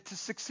permitted to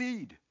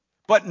succeed,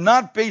 but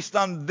not based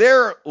on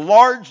their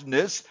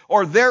largeness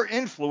or their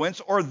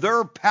influence or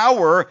their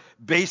power,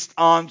 based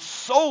on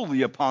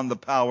solely upon the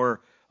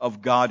power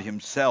of God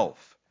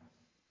himself.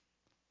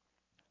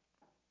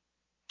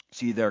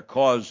 See, their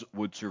cause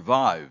would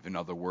survive, in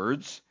other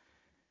words,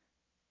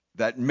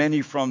 that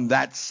many from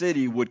that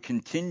city would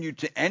continue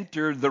to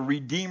enter the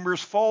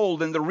Redeemer's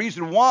fold. And the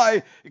reason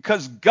why,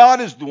 because God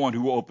is the one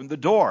who opened the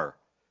door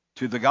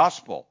to the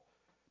gospel,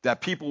 that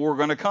people were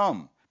going to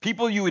come.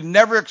 People you would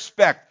never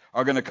expect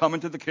are going to come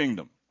into the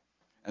kingdom,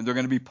 and they're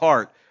going to be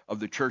part of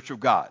the church of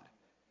God.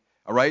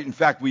 All right? In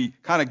fact, we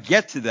kind of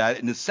get to that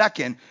in a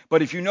second,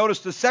 but if you notice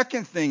the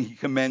second thing he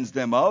commends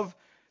them of,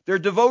 their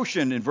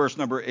devotion in verse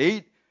number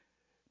 8,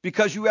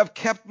 because you have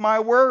kept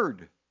my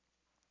word.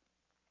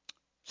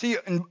 See,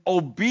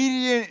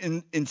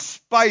 obedient in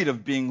spite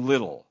of being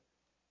little,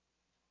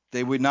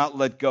 they would not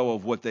let go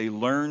of what they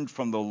learned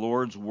from the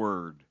Lord's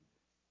word.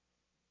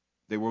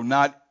 They were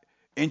not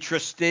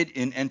interested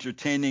in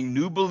entertaining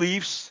new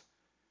beliefs.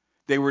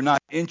 They were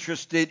not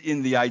interested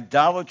in the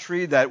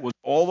idolatry that was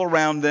all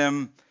around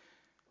them.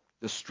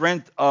 The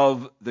strength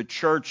of the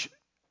church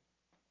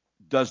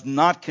does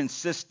not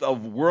consist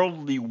of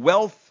worldly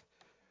wealth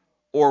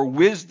or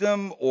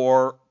wisdom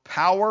or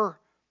power,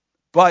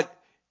 but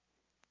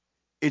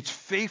it's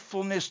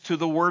faithfulness to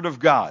the Word of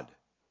God.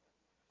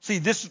 See,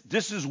 this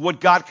is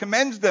what God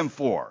commends them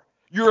for.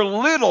 You're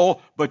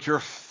little, but you're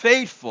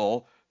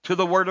faithful to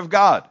the Word of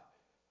God.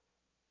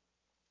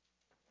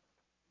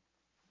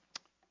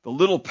 The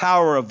little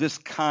power of this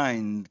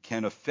kind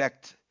can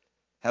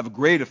have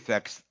great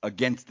effects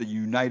against the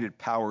united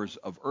powers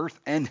of earth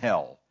and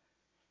hell.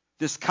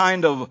 This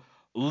kind of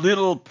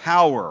little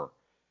power,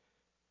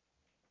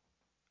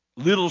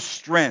 little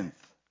strength,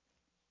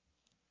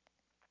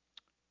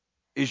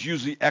 is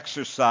usually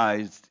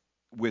exercised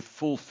with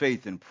full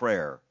faith in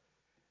prayer.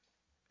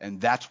 And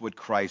that's what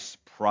Christ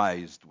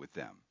prized with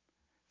them.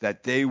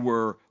 That they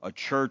were a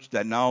church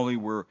that not only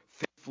were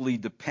faithfully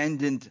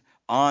dependent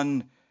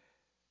on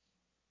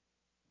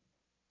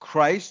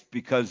Christ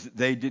because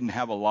they didn't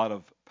have a lot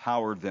of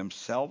power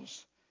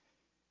themselves,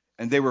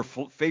 and they were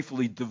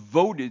faithfully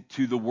devoted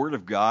to the Word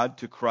of God,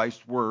 to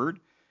Christ's Word.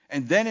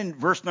 And then in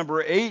verse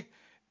number 8,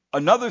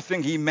 another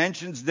thing he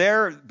mentions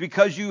there,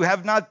 because you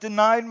have not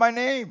denied my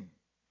name.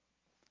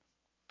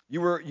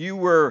 You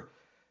were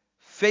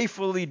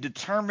faithfully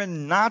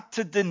determined not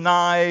to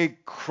deny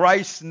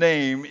Christ's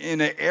name in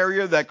an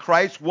area that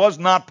Christ was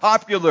not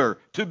popular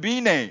to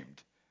be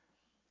named.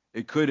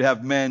 It could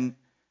have meant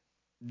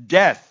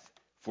death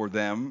for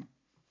them,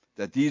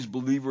 that these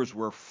believers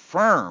were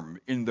firm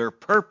in their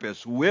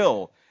purpose,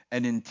 will,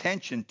 and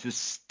intention to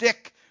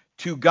stick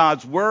to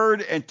God's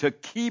word and to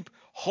keep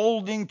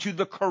holding to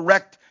the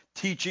correct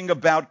teaching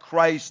about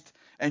Christ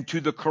and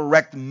to the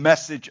correct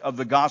message of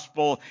the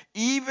gospel,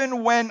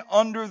 even when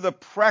under the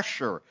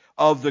pressure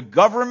of the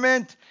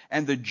government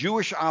and the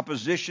Jewish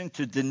opposition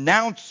to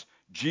denounce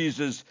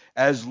Jesus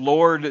as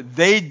Lord.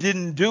 They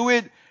didn't do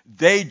it.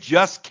 They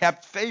just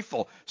kept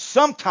faithful.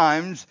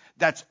 Sometimes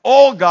that's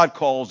all God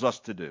calls us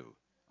to do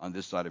on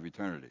this side of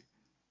eternity.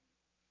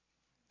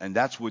 And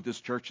that's what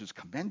this church is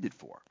commended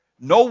for.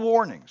 No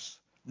warnings,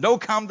 no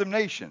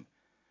condemnation.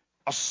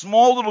 A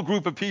small little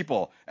group of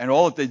people, and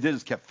all that they did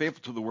is kept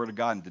faithful to the Word of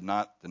God and did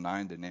not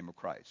deny the name of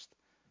Christ.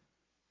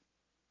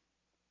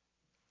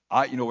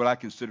 You know what I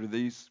consider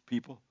these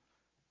people?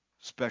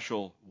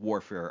 Special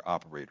warfare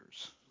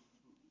operators.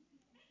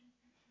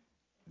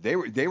 They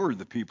were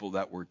the people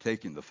that were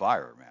taking the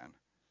fire, man.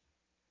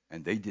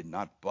 And they did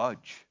not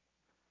budge.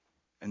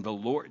 And the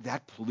Lord,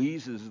 that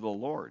pleases the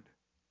Lord.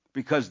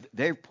 Because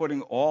they're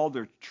putting all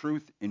their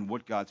truth in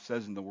what God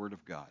says in the Word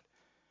of God.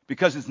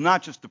 Because it's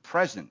not just the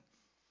present.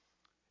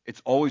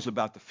 It's always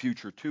about the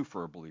future, too,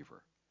 for a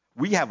believer.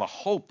 We have a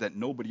hope that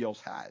nobody else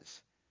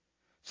has.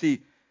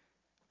 See,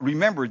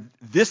 remember,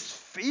 this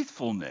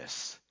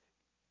faithfulness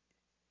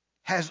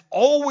has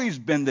always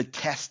been the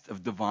test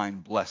of divine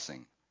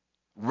blessing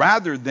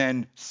rather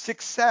than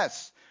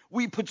success.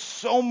 We put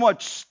so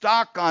much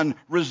stock on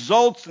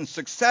results and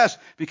success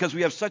because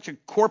we have such a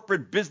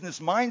corporate business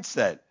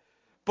mindset.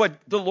 But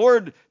the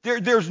Lord,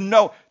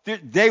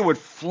 they would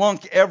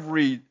flunk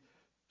every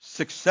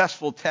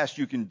successful test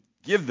you can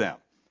give them.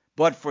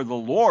 But for the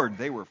Lord,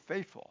 they were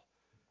faithful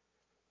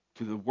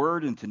to the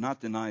Word and to not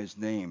deny His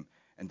name.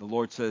 And the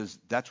Lord says,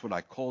 that's what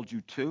I called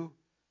you to.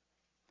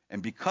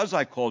 And because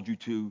I called you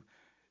to,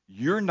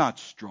 you're not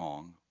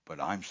strong, but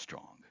I'm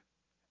strong.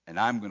 And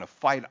I'm going to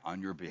fight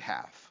on your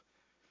behalf.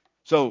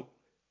 So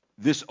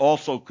this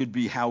also could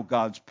be how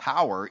God's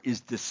power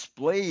is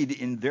displayed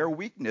in their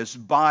weakness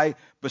by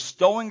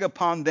bestowing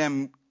upon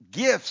them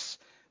gifts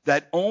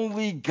that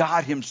only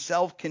God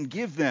Himself can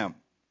give them.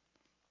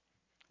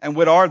 And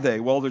what are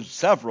they? Well, there's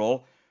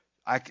several.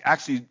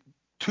 Actually,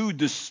 two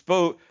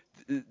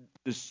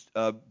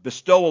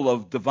bestowal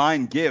of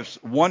divine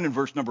gifts. One in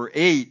verse number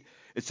 8,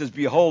 it says,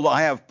 "Behold,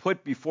 I have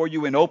put before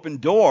you an open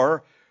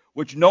door,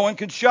 which no one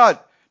can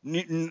shut."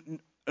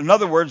 In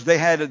other words, they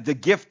had the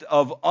gift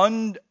of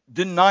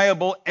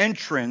undeniable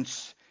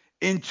entrance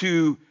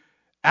into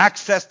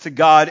access to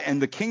God and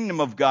the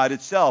kingdom of God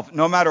itself.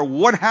 No matter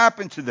what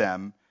happened to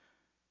them,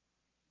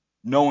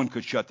 no one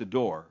could shut the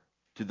door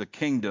to the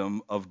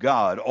kingdom of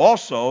God.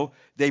 Also,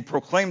 they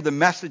proclaimed the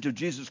message of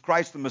Jesus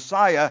Christ, the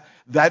Messiah,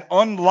 that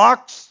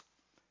unlocks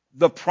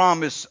the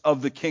promise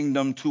of the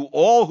kingdom to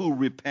all who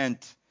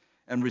repent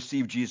and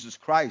receive Jesus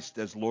Christ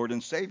as Lord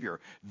and Savior.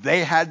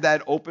 They had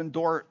that open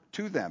door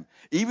to them.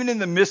 Even in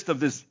the midst of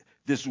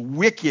this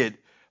wicked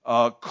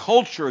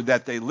culture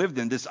that they lived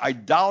in, this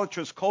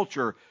idolatrous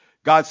culture,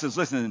 God says,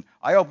 listen,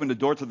 I opened the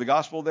door to the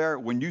gospel there.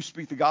 When you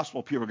speak the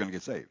gospel, people are going to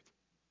get saved.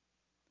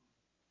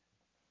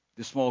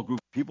 This small group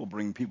of people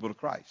bring people to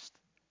Christ.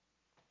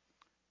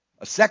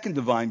 A second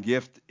divine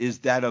gift is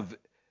that of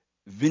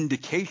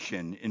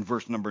vindication in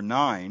verse number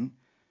 9.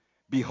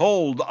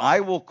 "Behold, I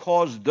will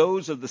cause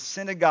those of the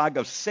synagogue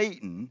of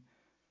Satan,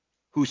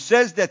 who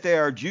says that they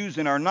are Jews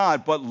and are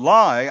not, but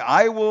lie,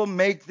 I will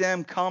make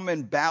them come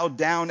and bow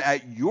down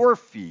at your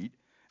feet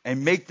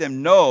and make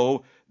them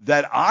know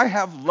that I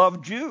have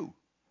loved you."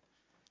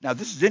 Now,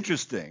 this is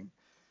interesting.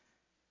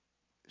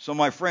 So,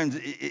 my friends,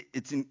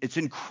 it's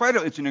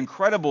incredible. It's an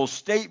incredible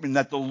statement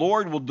that the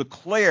Lord will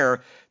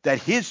declare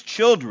that His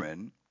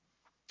children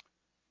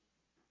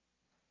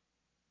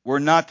were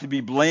not to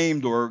be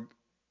blamed or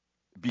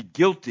be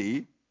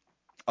guilty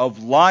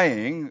of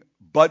lying,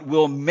 but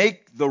will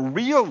make the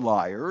real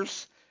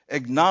liars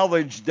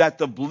acknowledge that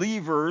the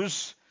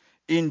believers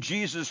in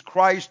Jesus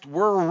Christ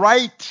were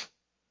right.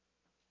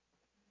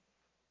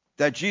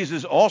 That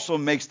Jesus also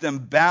makes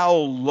them bow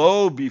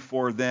low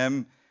before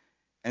them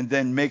and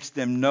then makes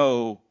them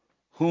know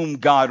whom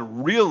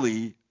God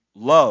really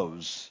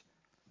loves.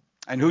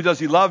 And who does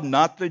He love?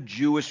 Not the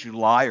Jewish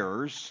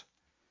liars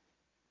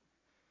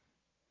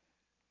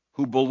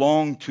who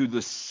belong to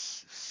the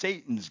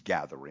Satan's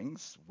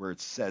gatherings, where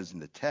it says in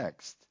the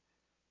text.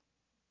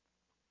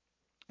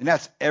 And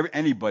that's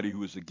anybody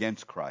who is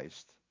against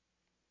Christ.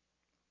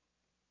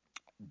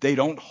 They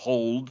don't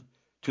hold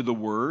to the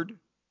Word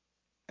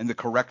and the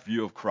correct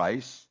view of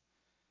Christ.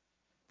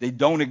 They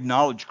don't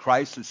acknowledge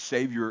Christ as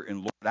Savior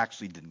and Lord,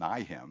 actually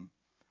deny Him.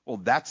 Well,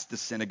 that's the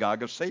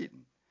synagogue of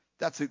Satan.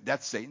 That's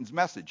Satan's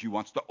message. He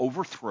wants to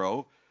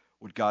overthrow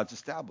what God's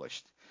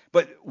established.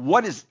 But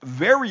what is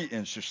very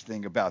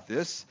interesting about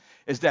this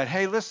is that,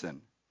 hey,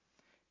 listen,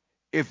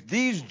 if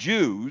these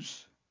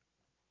Jews,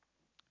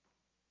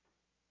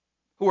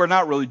 who are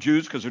not really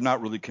Jews because they're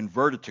not really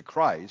converted to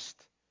Christ,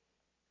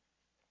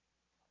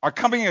 are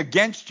coming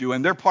against you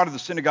and they're part of the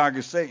synagogue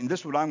of Satan,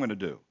 this is what I'm going to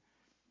do.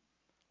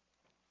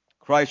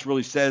 Christ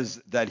really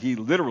says that He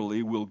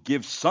literally will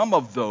give some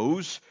of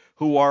those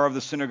who are of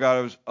the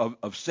synagogue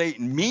of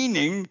Satan,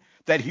 meaning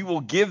that He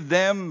will give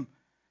them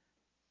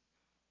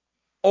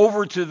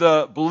over to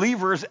the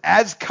believers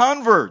as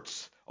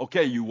converts.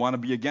 Okay, you want to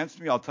be against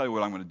me? I'll tell you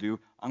what I'm going to do.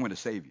 I'm going to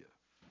save you.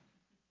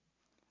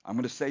 I'm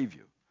going to save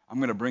you. I'm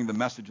going to bring the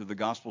message of the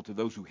gospel to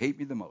those who hate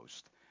me the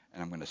most,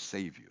 and I'm going to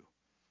save you.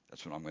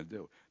 That's what I'm going to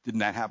do.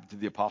 Didn't that happen to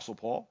the Apostle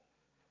Paul?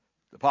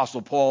 The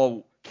Apostle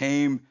Paul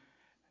came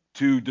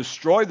to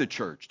destroy the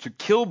church, to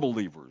kill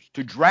believers,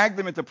 to drag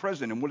them into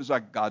prison. And what does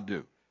that God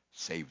do?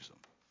 Saves them.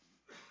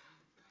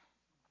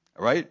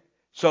 All right?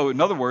 So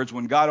in other words,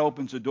 when God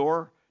opens a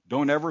door,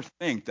 don't ever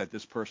think that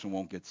this person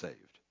won't get saved.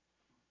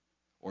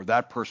 Or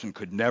that person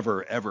could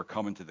never, ever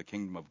come into the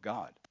kingdom of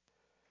God.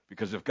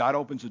 Because if God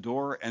opens a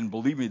door, and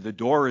believe me, the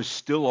door is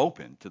still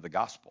open to the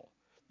gospel.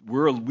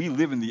 We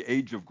live in the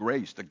age of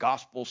grace. The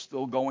gospel's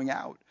still going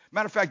out.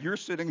 Matter of fact, you're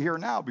sitting here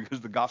now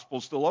because the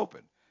gospel's still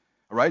open.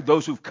 All right?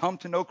 Those who've come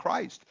to know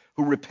Christ,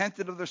 who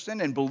repented of their sin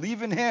and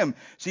believe in him.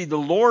 See, the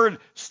Lord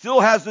still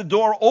has the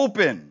door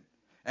open.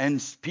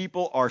 And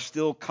people are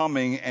still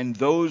coming, and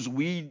those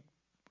we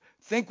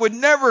think would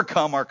never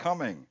come are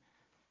coming.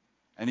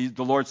 And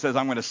the Lord says,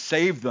 I'm going to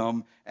save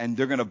them, and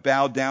they're going to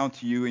bow down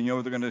to you, and you know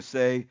what they're going to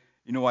say?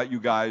 You know what, you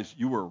guys,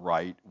 you were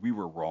right. We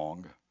were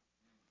wrong.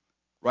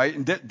 Right?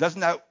 And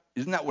isn't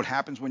that what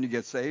happens when you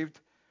get saved?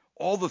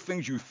 All the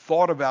things you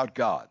thought about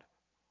God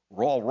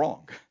were all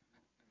wrong.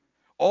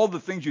 All the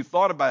things you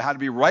thought about how to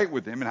be right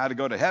with him and how to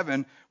go to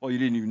heaven, well, you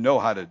didn't even know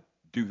how to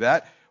do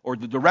that. Or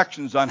the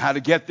directions on how to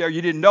get there,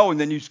 you didn't know. And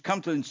then you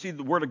come to and see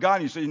the Word of God,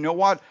 and you say, you know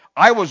what?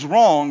 I was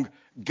wrong.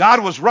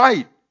 God was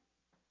right.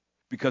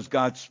 Because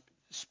God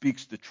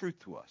speaks the truth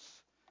to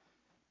us.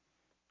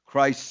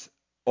 Christ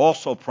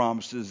also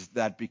promises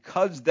that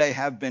because they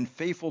have been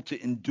faithful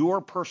to endure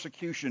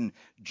persecution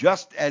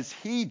just as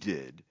he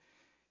did,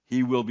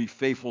 he will be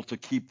faithful to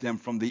keep them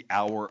from the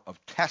hour of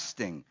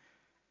testing,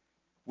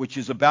 which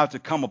is about to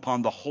come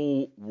upon the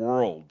whole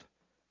world.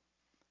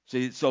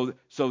 See, so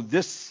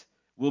this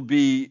will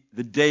be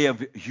the day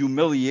of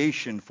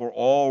humiliation for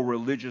all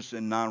religious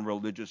and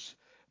non-religious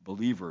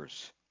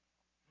believers.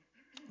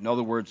 In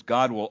other words,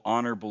 God will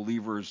honor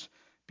believers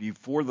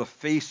before the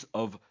face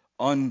of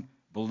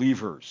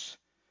unbelievers.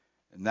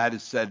 And that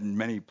is said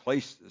in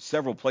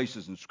several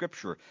places in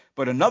Scripture.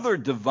 But another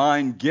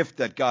divine gift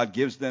that God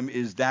gives them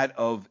is that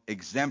of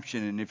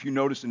exemption. And if you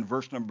notice in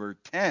verse number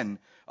 10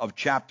 of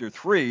chapter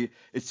 3,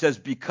 it says,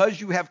 because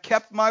you have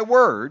kept my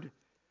word,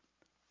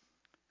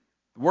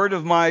 the word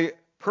of my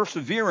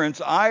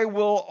perseverance, I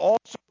will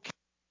also keep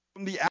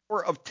from the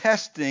hour of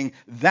testing,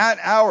 that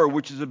hour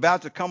which is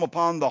about to come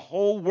upon the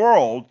whole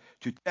world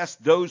to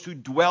test those who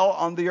dwell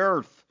on the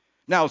earth.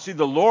 Now, see,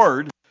 the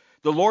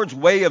Lord's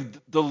way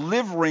of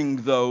delivering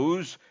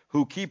those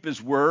who keep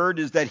his word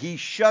is that he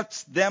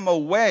shuts them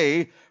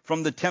away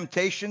from the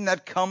temptation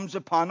that comes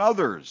upon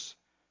others.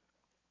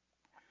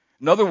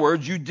 In other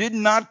words, you did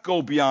not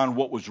go beyond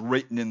what was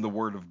written in the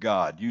Word of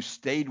God. You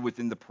stayed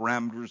within the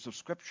parameters of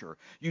Scripture.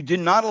 You did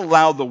not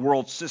allow the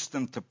world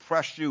system to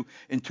press you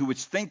into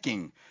its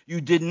thinking. You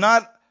did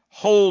not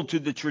hold to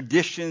the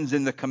traditions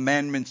and the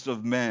commandments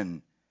of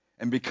men.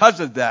 And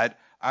because of that,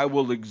 I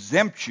will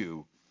exempt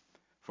you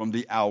from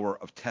the hour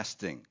of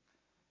testing.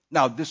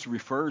 Now, this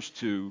refers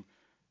to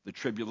the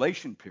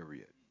tribulation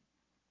period.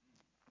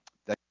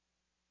 That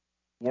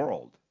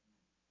world.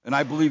 And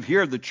I believe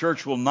here the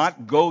church will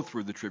not go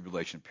through the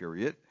tribulation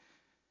period.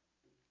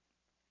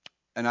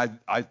 And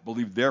I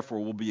believe,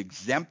 therefore, will be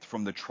exempt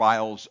from the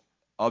trials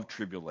of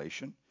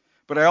tribulation.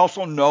 But I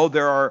also know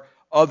there are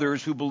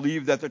others who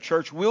believe that the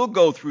church will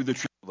go through the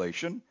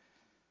tribulation.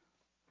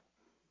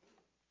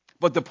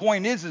 But the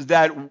point is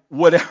that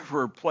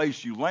whatever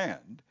place you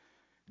land,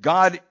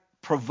 God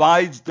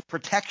provides the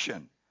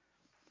protection.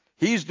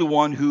 He's the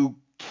one who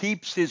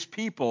keeps his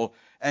people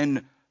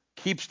and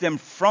keeps them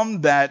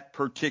from that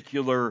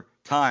particular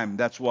time.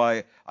 That's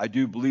why I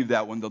do believe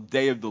that when the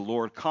day of the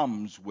Lord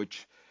comes,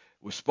 which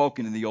was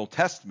spoken in the Old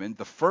Testament,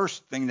 the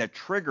first thing that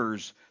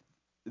triggers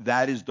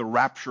that is the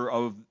rapture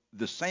of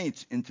the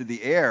saints into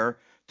the air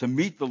to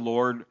meet the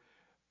Lord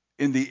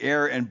in the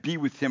air and be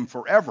with him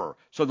forever.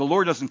 So the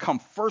Lord doesn't come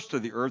first to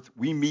the earth.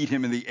 We meet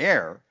him in the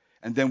air,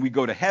 and then we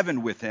go to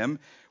heaven with him,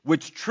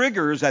 which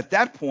triggers at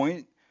that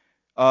point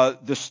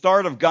the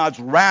start of God's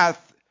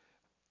wrath,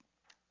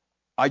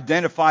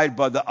 identified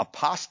by the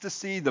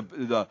apostasy,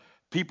 the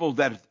people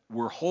that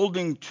were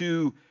holding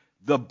to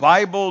the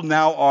Bible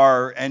now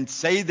are, and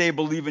say they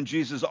believe in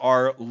Jesus,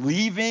 are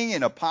leaving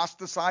and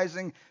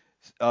apostatizing,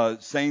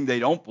 saying they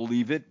don't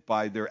believe it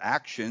by their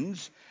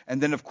actions.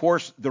 And then, of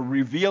course, the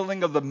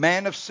revealing of the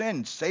man of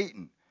sin,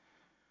 Satan,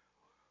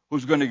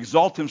 who's going to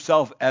exalt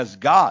himself as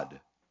God.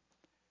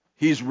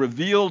 He's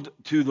revealed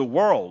to the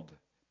world,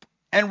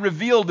 and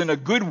revealed in a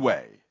good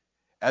way,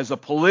 as a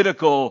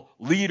political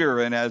leader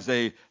and as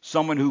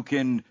someone who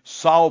can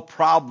solve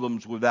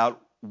problems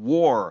without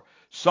war,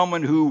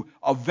 someone who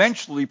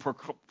eventually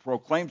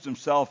proclaims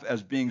himself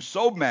as being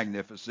so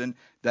magnificent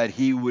that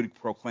he would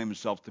proclaim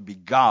himself to be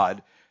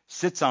God,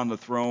 sits on the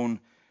throne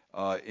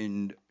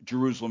in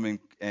Jerusalem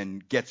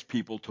and gets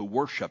people to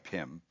worship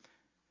him.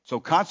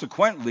 So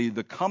consequently,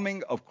 the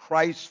coming of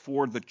Christ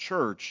for the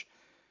church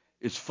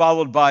is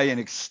followed by an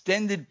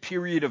extended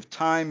period of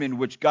time in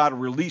which God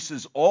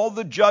releases all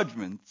the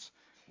judgments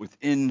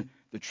within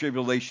the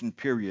tribulation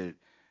period.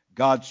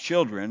 God's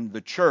children,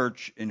 the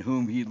church in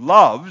whom he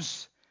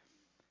loves,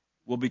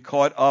 will be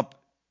caught up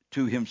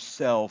to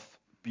himself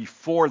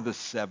before the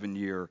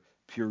 7-year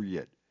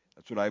period.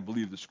 That's what I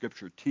believe the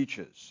scripture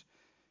teaches.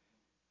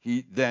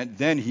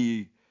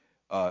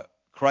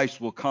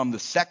 Christ will come the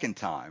second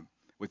time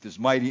with his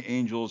mighty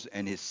angels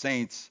and his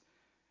saints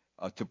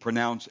to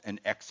pronounce and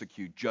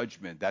execute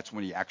judgment. That's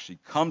when he actually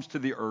comes to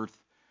the earth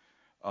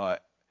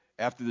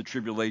after the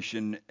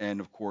tribulation and,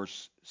 of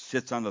course,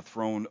 sits on the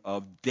throne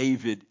of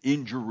David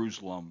in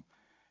Jerusalem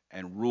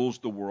and rules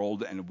the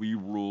world, and we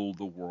rule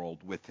the world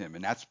with him.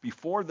 And that's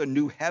before the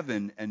new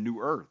heaven and new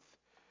earth.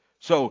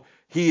 So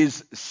he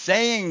is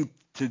saying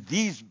to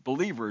these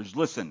believers,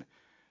 listen,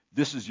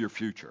 this is your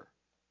future.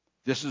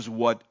 This is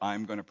what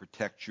I'm going to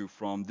protect you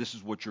from. This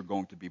is what you're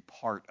going to be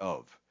part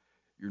of.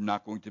 You're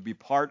not going to be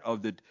part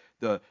of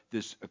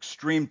this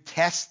extreme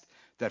test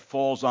that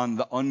falls on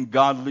the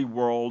ungodly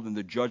world and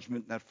the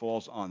judgment that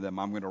falls on them.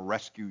 I'm going to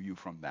rescue you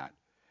from that.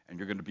 And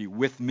you're going to be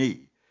with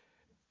me,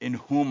 in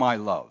whom I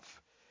love.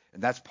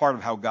 And that's part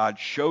of how God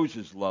shows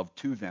his love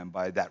to them,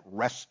 by that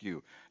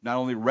rescue. Not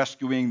only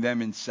rescuing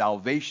them in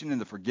salvation and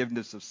the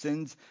forgiveness of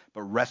sins,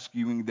 but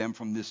rescuing them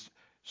from this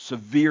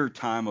severe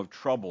time of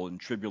trouble and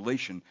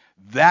tribulation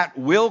that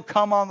will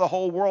come on the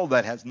whole world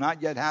that has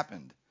not yet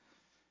happened.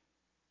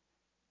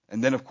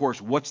 And then, of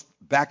course, what's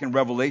back in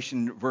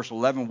Revelation, verse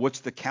 11, what's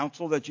the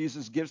counsel that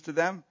Jesus gives to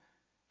them?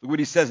 Look what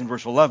he says in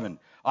verse 11.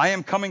 I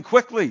am coming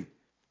quickly.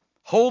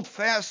 Hold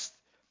fast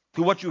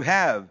to what you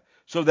have,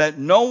 so that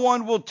no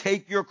one will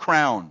take your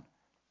crown.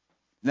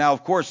 Now,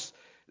 of course,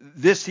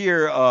 this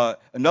here,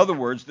 in other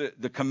words,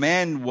 the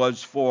command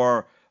was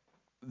for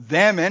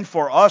them and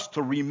for us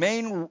to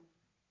remain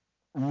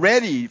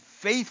ready,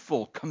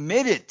 faithful,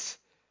 committed.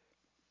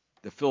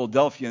 The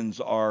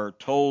Philadelphians are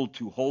told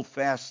to hold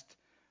fast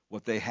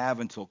what they have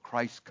until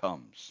Christ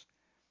comes.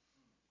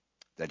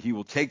 That he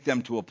will take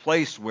them to a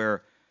place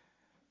where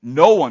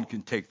no one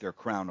can take their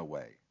crown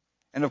away.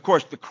 And of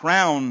course, the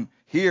crown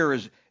here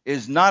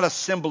is not a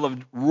symbol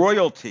of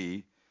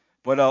royalty,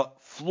 but a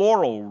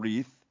floral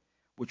wreath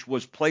which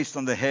was placed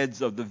on the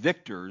heads of the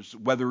victors,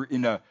 whether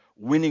in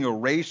winning a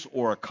race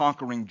or a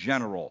conquering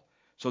general.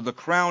 So the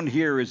crown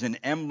here is an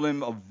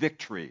emblem of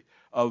victory,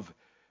 of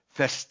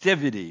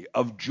festivity,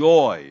 of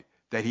joy,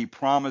 that he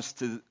promised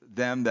to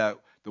them that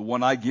the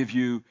one I give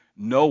you,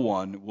 no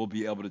one will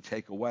be able to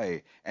take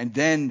away. And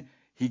then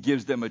he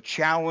gives them a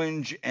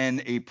challenge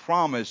and a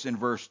promise in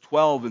verse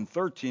 12 and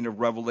 13 of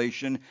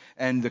Revelation.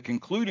 And the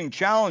concluding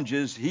challenge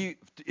is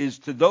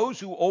to those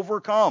who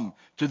overcome,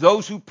 to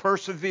those who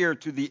persevere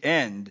to the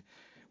end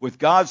with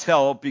God's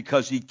help,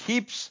 because he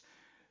keeps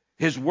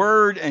his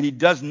word and he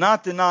does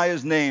not deny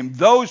his name.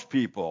 Those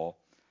people,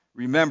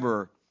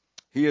 remember,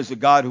 he is a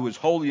God who is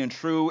holy and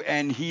true,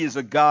 and he is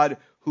a God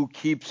who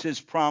keeps his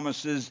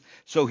promises.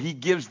 So he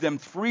gives them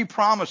 3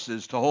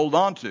 promises to hold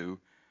on to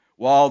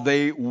while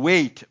they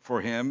wait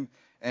for him.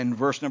 And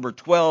verse number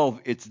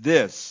 12, it's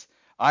this: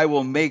 I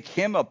will make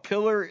him a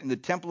pillar in the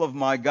temple of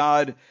my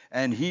God,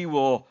 and he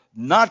will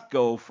not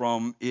go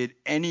from it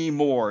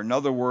anymore. In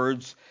other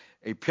words,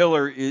 a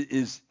pillar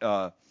is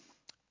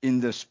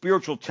in the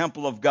spiritual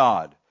temple of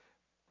God.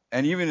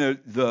 And even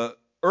the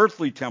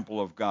earthly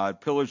temple of God,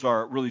 pillars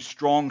are really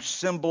strong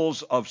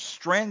symbols of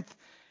strength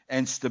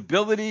and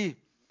stability.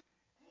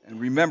 And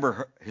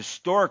remember,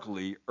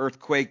 historically,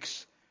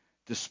 earthquakes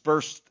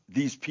dispersed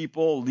these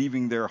people,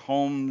 leaving their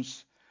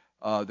homes,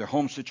 their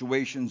home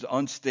situations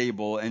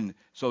unstable. And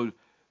so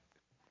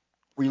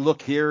we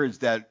look here is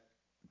that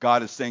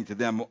God is saying to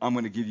them, I'm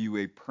going to give you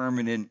a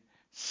permanent,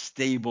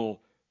 stable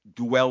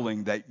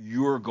dwelling that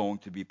you're going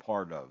to be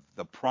part of.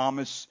 The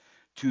promise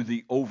to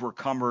the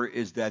overcomer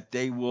is that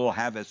they will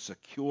have a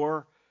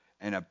secure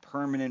and a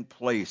permanent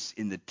place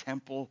in the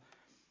temple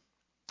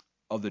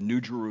of the New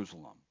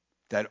Jerusalem.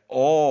 That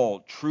all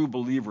true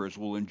believers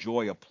will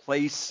enjoy a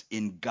place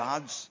in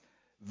God's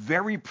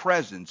very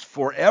presence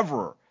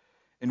forever,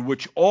 in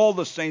which all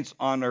the saints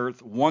on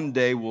earth one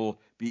day will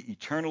be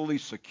eternally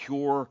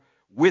secure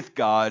with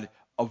God,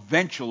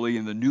 eventually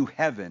in the new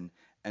heaven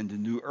and the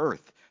new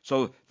earth.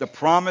 So the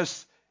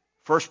promise,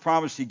 first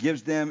promise he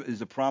gives them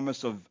is a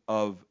promise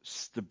of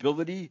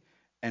stability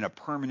and a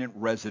permanent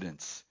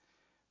residence.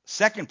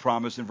 Second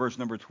promise in verse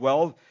number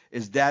 12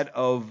 is that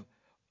of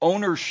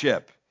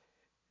ownership.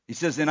 He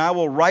says, and I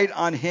will write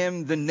on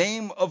him the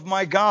name of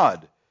my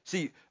God.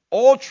 See,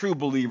 all true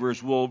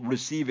believers will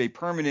receive a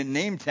permanent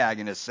name tag,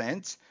 in a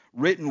sense,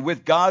 written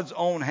with God's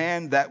own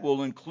hand that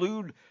will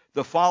include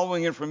the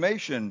following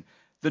information: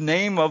 the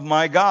name of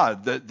my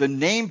God. The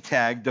name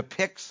tag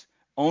depicts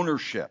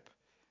ownership.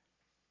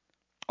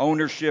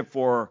 Ownership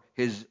for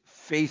his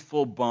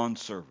faithful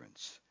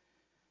bondservants.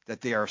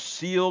 That they are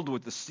sealed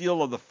with the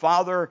seal of the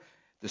Father,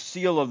 the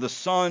seal of the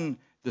Son,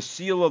 the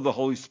seal of the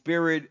Holy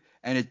Spirit,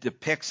 and it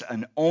depicts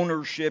an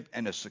ownership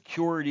and a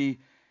security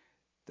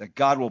that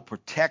God will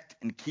protect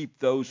and keep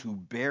those who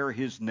bear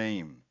his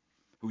name,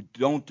 who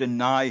don't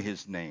deny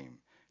his name,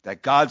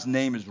 that God's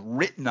name is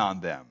written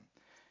on them.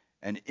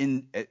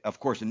 And, of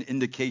course, an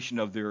indication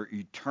of their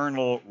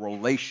eternal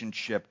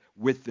relationship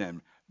with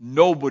them.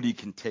 Nobody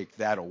can take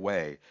that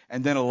away.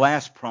 And then a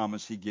last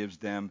promise he gives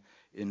them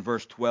in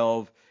verse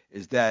 12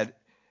 is that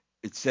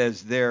it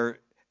says there,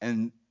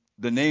 and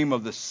the name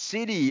of the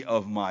city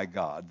of my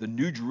God, the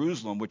New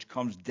Jerusalem, which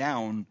comes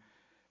down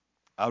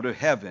out of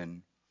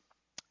heaven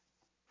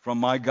from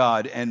my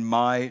God, and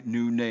my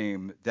new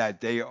name,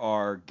 that they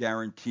are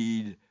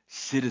guaranteed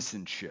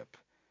citizenship.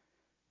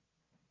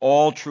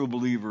 All true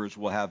believers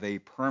will have a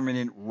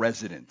permanent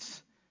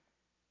residence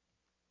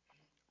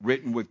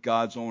written with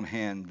God's own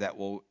hand that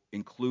will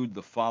include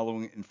the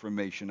following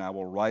information. I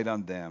will write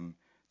on them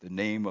the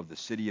name of the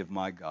city of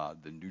my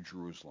God, the New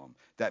Jerusalem.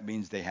 That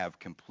means they have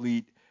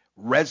complete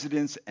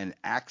residence and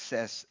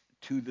access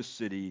to the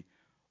city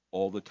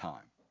all the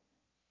time.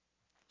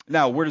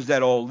 Now, where does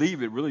that all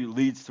leave? It really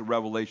leads to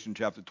Revelation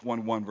chapter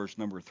 21, verse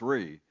number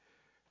 3,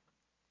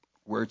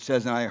 where it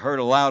says, "And I heard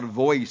a loud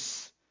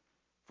voice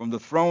from the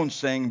throne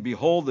saying,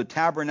 Behold, the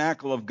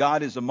tabernacle of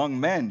God is among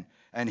men,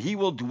 and he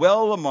will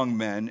dwell among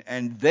men,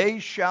 and they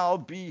shall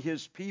be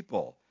his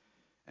people,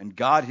 and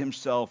God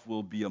himself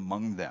will be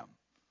among them."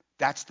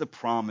 That's the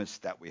promise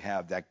that we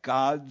have, that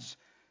God's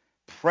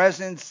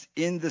presence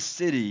in the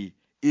city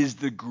is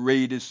the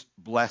greatest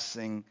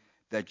blessing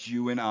that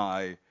you and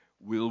I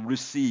will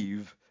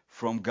receive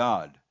from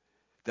God.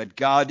 That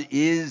God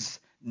is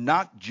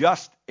not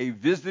just a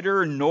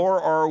visitor,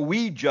 nor are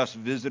we just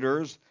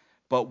visitors,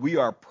 but we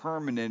are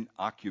permanent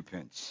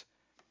occupants.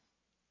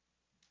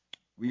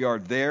 We are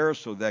there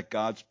so that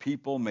God's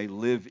people may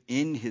live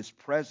in his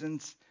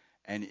presence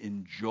and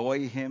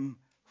enjoy him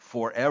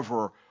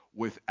forever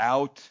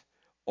without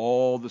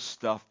all the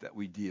stuff that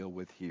we deal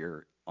with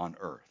here on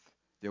earth.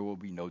 There will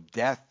be no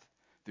death.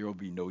 There will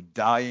be no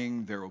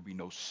dying. There will be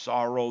no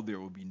sorrow. There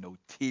will be no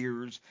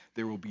tears.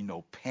 There will be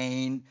no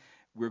pain.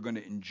 We're going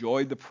to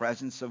enjoy the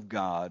presence of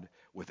God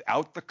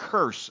without the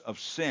curse of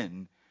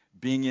sin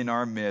being in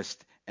our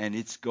midst, and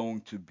it's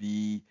going to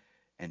be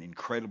an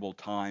incredible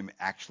time,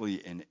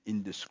 actually an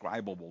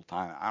indescribable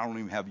time. I don't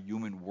even have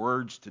human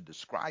words to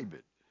describe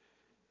it.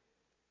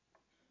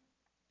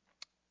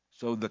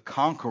 So the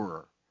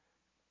conqueror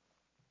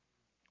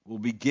will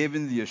be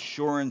given the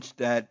assurance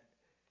that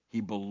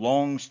he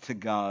belongs to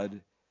God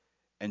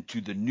and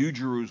to the New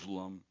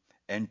Jerusalem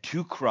and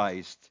to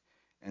Christ,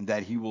 and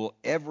that he will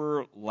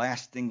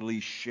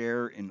everlastingly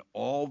share in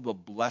all the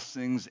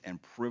blessings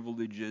and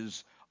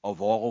privileges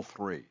of all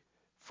three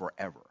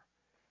forever.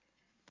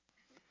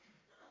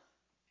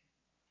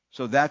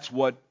 So that's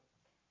what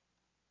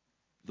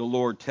the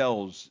Lord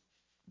tells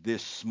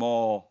this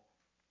small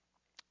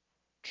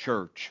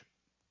church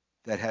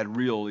that had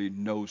really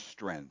no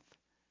strength,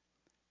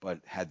 but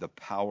had the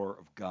power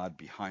of God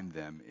behind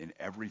them in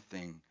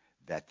everything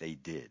that they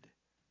did.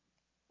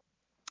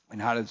 And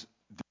how does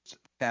this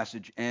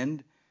passage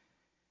end?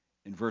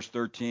 In verse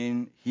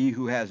 13, "He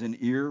who has an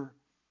ear,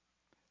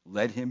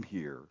 let him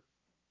hear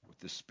what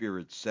the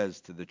Spirit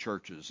says to the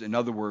churches." In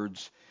other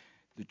words,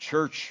 the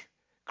church,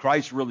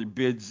 Christ really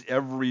bids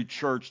every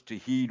church to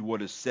heed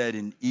what is said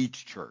in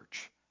each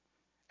church,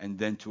 and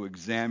then to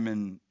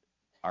examine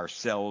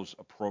ourselves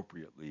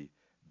appropriately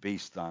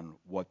based on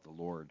what the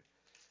Lord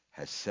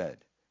has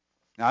said.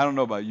 Now, I don't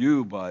know about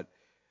you, but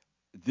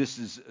this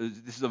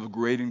is of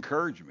great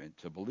encouragement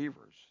to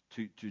believers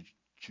to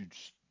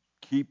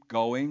keep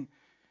going,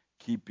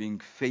 keep being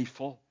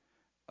faithful,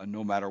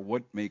 no matter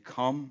what may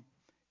come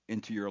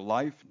into your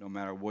life, no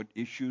matter what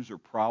issues or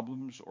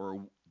problems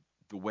or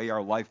the way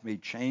our life may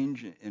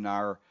change in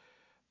our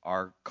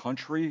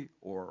country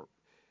or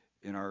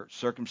in our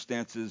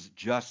circumstances.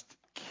 Just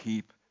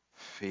keep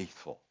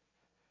faithful.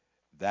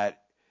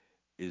 That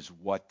is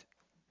what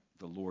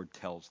the Lord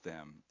tells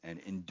them. And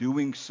in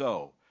doing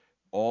so,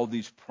 all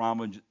these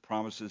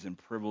promises and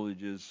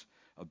privileges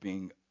of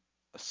being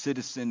a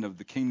citizen of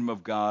the kingdom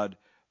of God,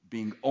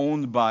 being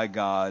owned by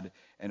God,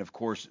 and of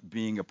course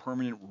being a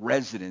permanent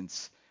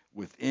residence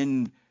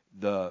within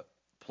the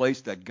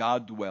place that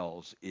God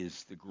dwells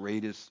is the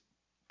greatest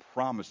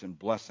promise and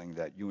blessing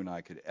that you and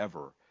I could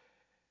ever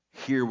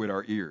hear with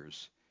our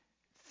ears,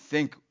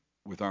 think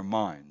with our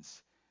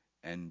minds,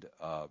 and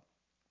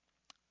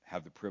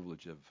have the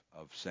privilege of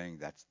saying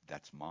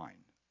that's mine.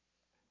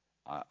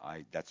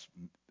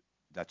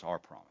 That's our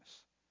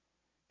promise,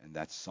 and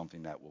that's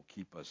something that will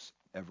keep us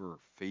ever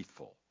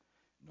faithful,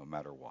 no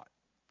matter what.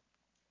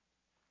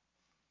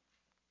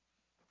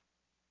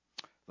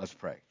 Let's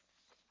pray.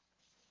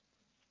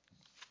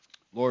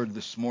 Lord,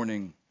 this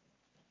morning,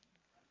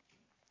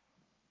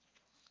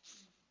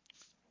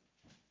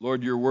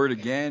 Lord, your word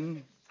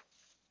again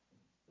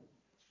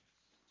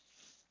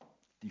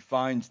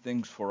defines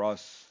things for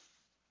us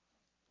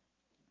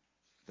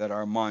that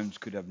our minds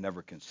could have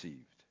never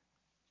conceived.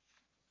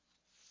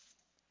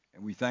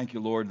 And we thank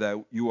you, Lord,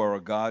 that you are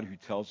a God who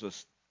tells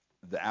us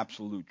the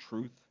absolute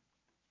truth.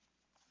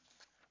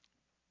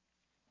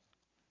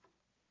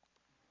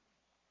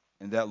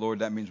 And that, Lord,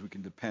 that means we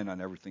can depend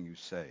on everything you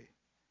say.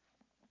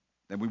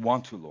 And we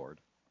want to, Lord.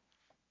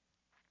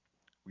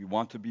 We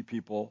want to be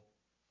people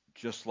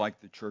just like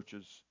the church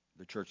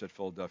at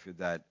Philadelphia,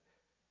 that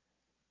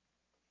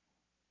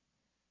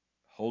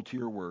hold to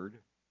your word,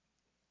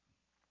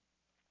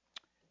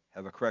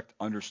 have a correct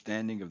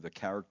understanding of the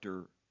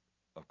character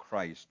of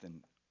Christ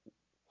and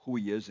who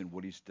he is and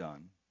what he's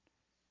done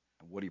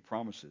and what he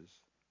promises.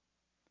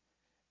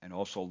 And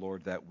also,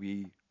 Lord, that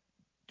we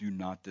do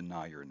not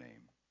deny your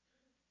name.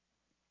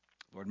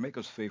 Lord, make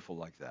us faithful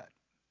like that.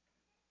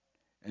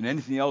 And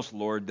anything else,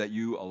 Lord, that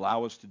you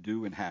allow us to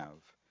do and have,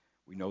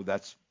 we know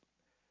that's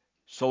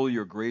solely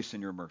your grace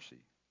and your mercy.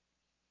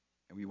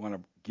 And we want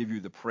to give you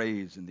the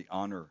praise and the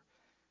honor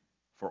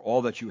for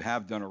all that you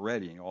have done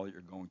already and all that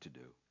you're going to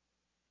do.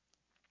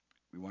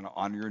 We want to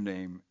honor your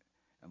name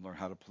and learn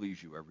how to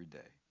please you every day.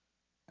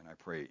 And I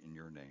pray in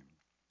your name.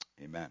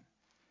 Amen.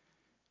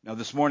 Now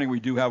this morning we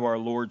do have our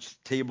Lord's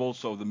table,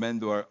 so the men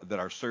that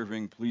are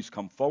serving, please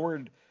come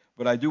forward.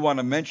 But I do want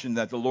to mention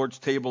that the Lord's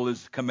table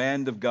is the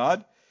command of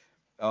God.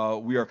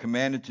 We are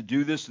commanded to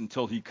do this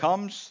until he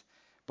comes.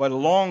 But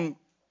along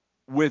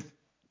with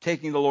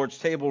taking the Lord's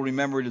table,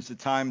 remember it is the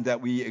time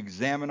that we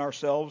examine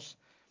ourselves.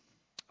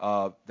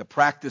 The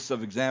practice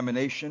of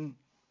examination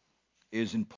is important.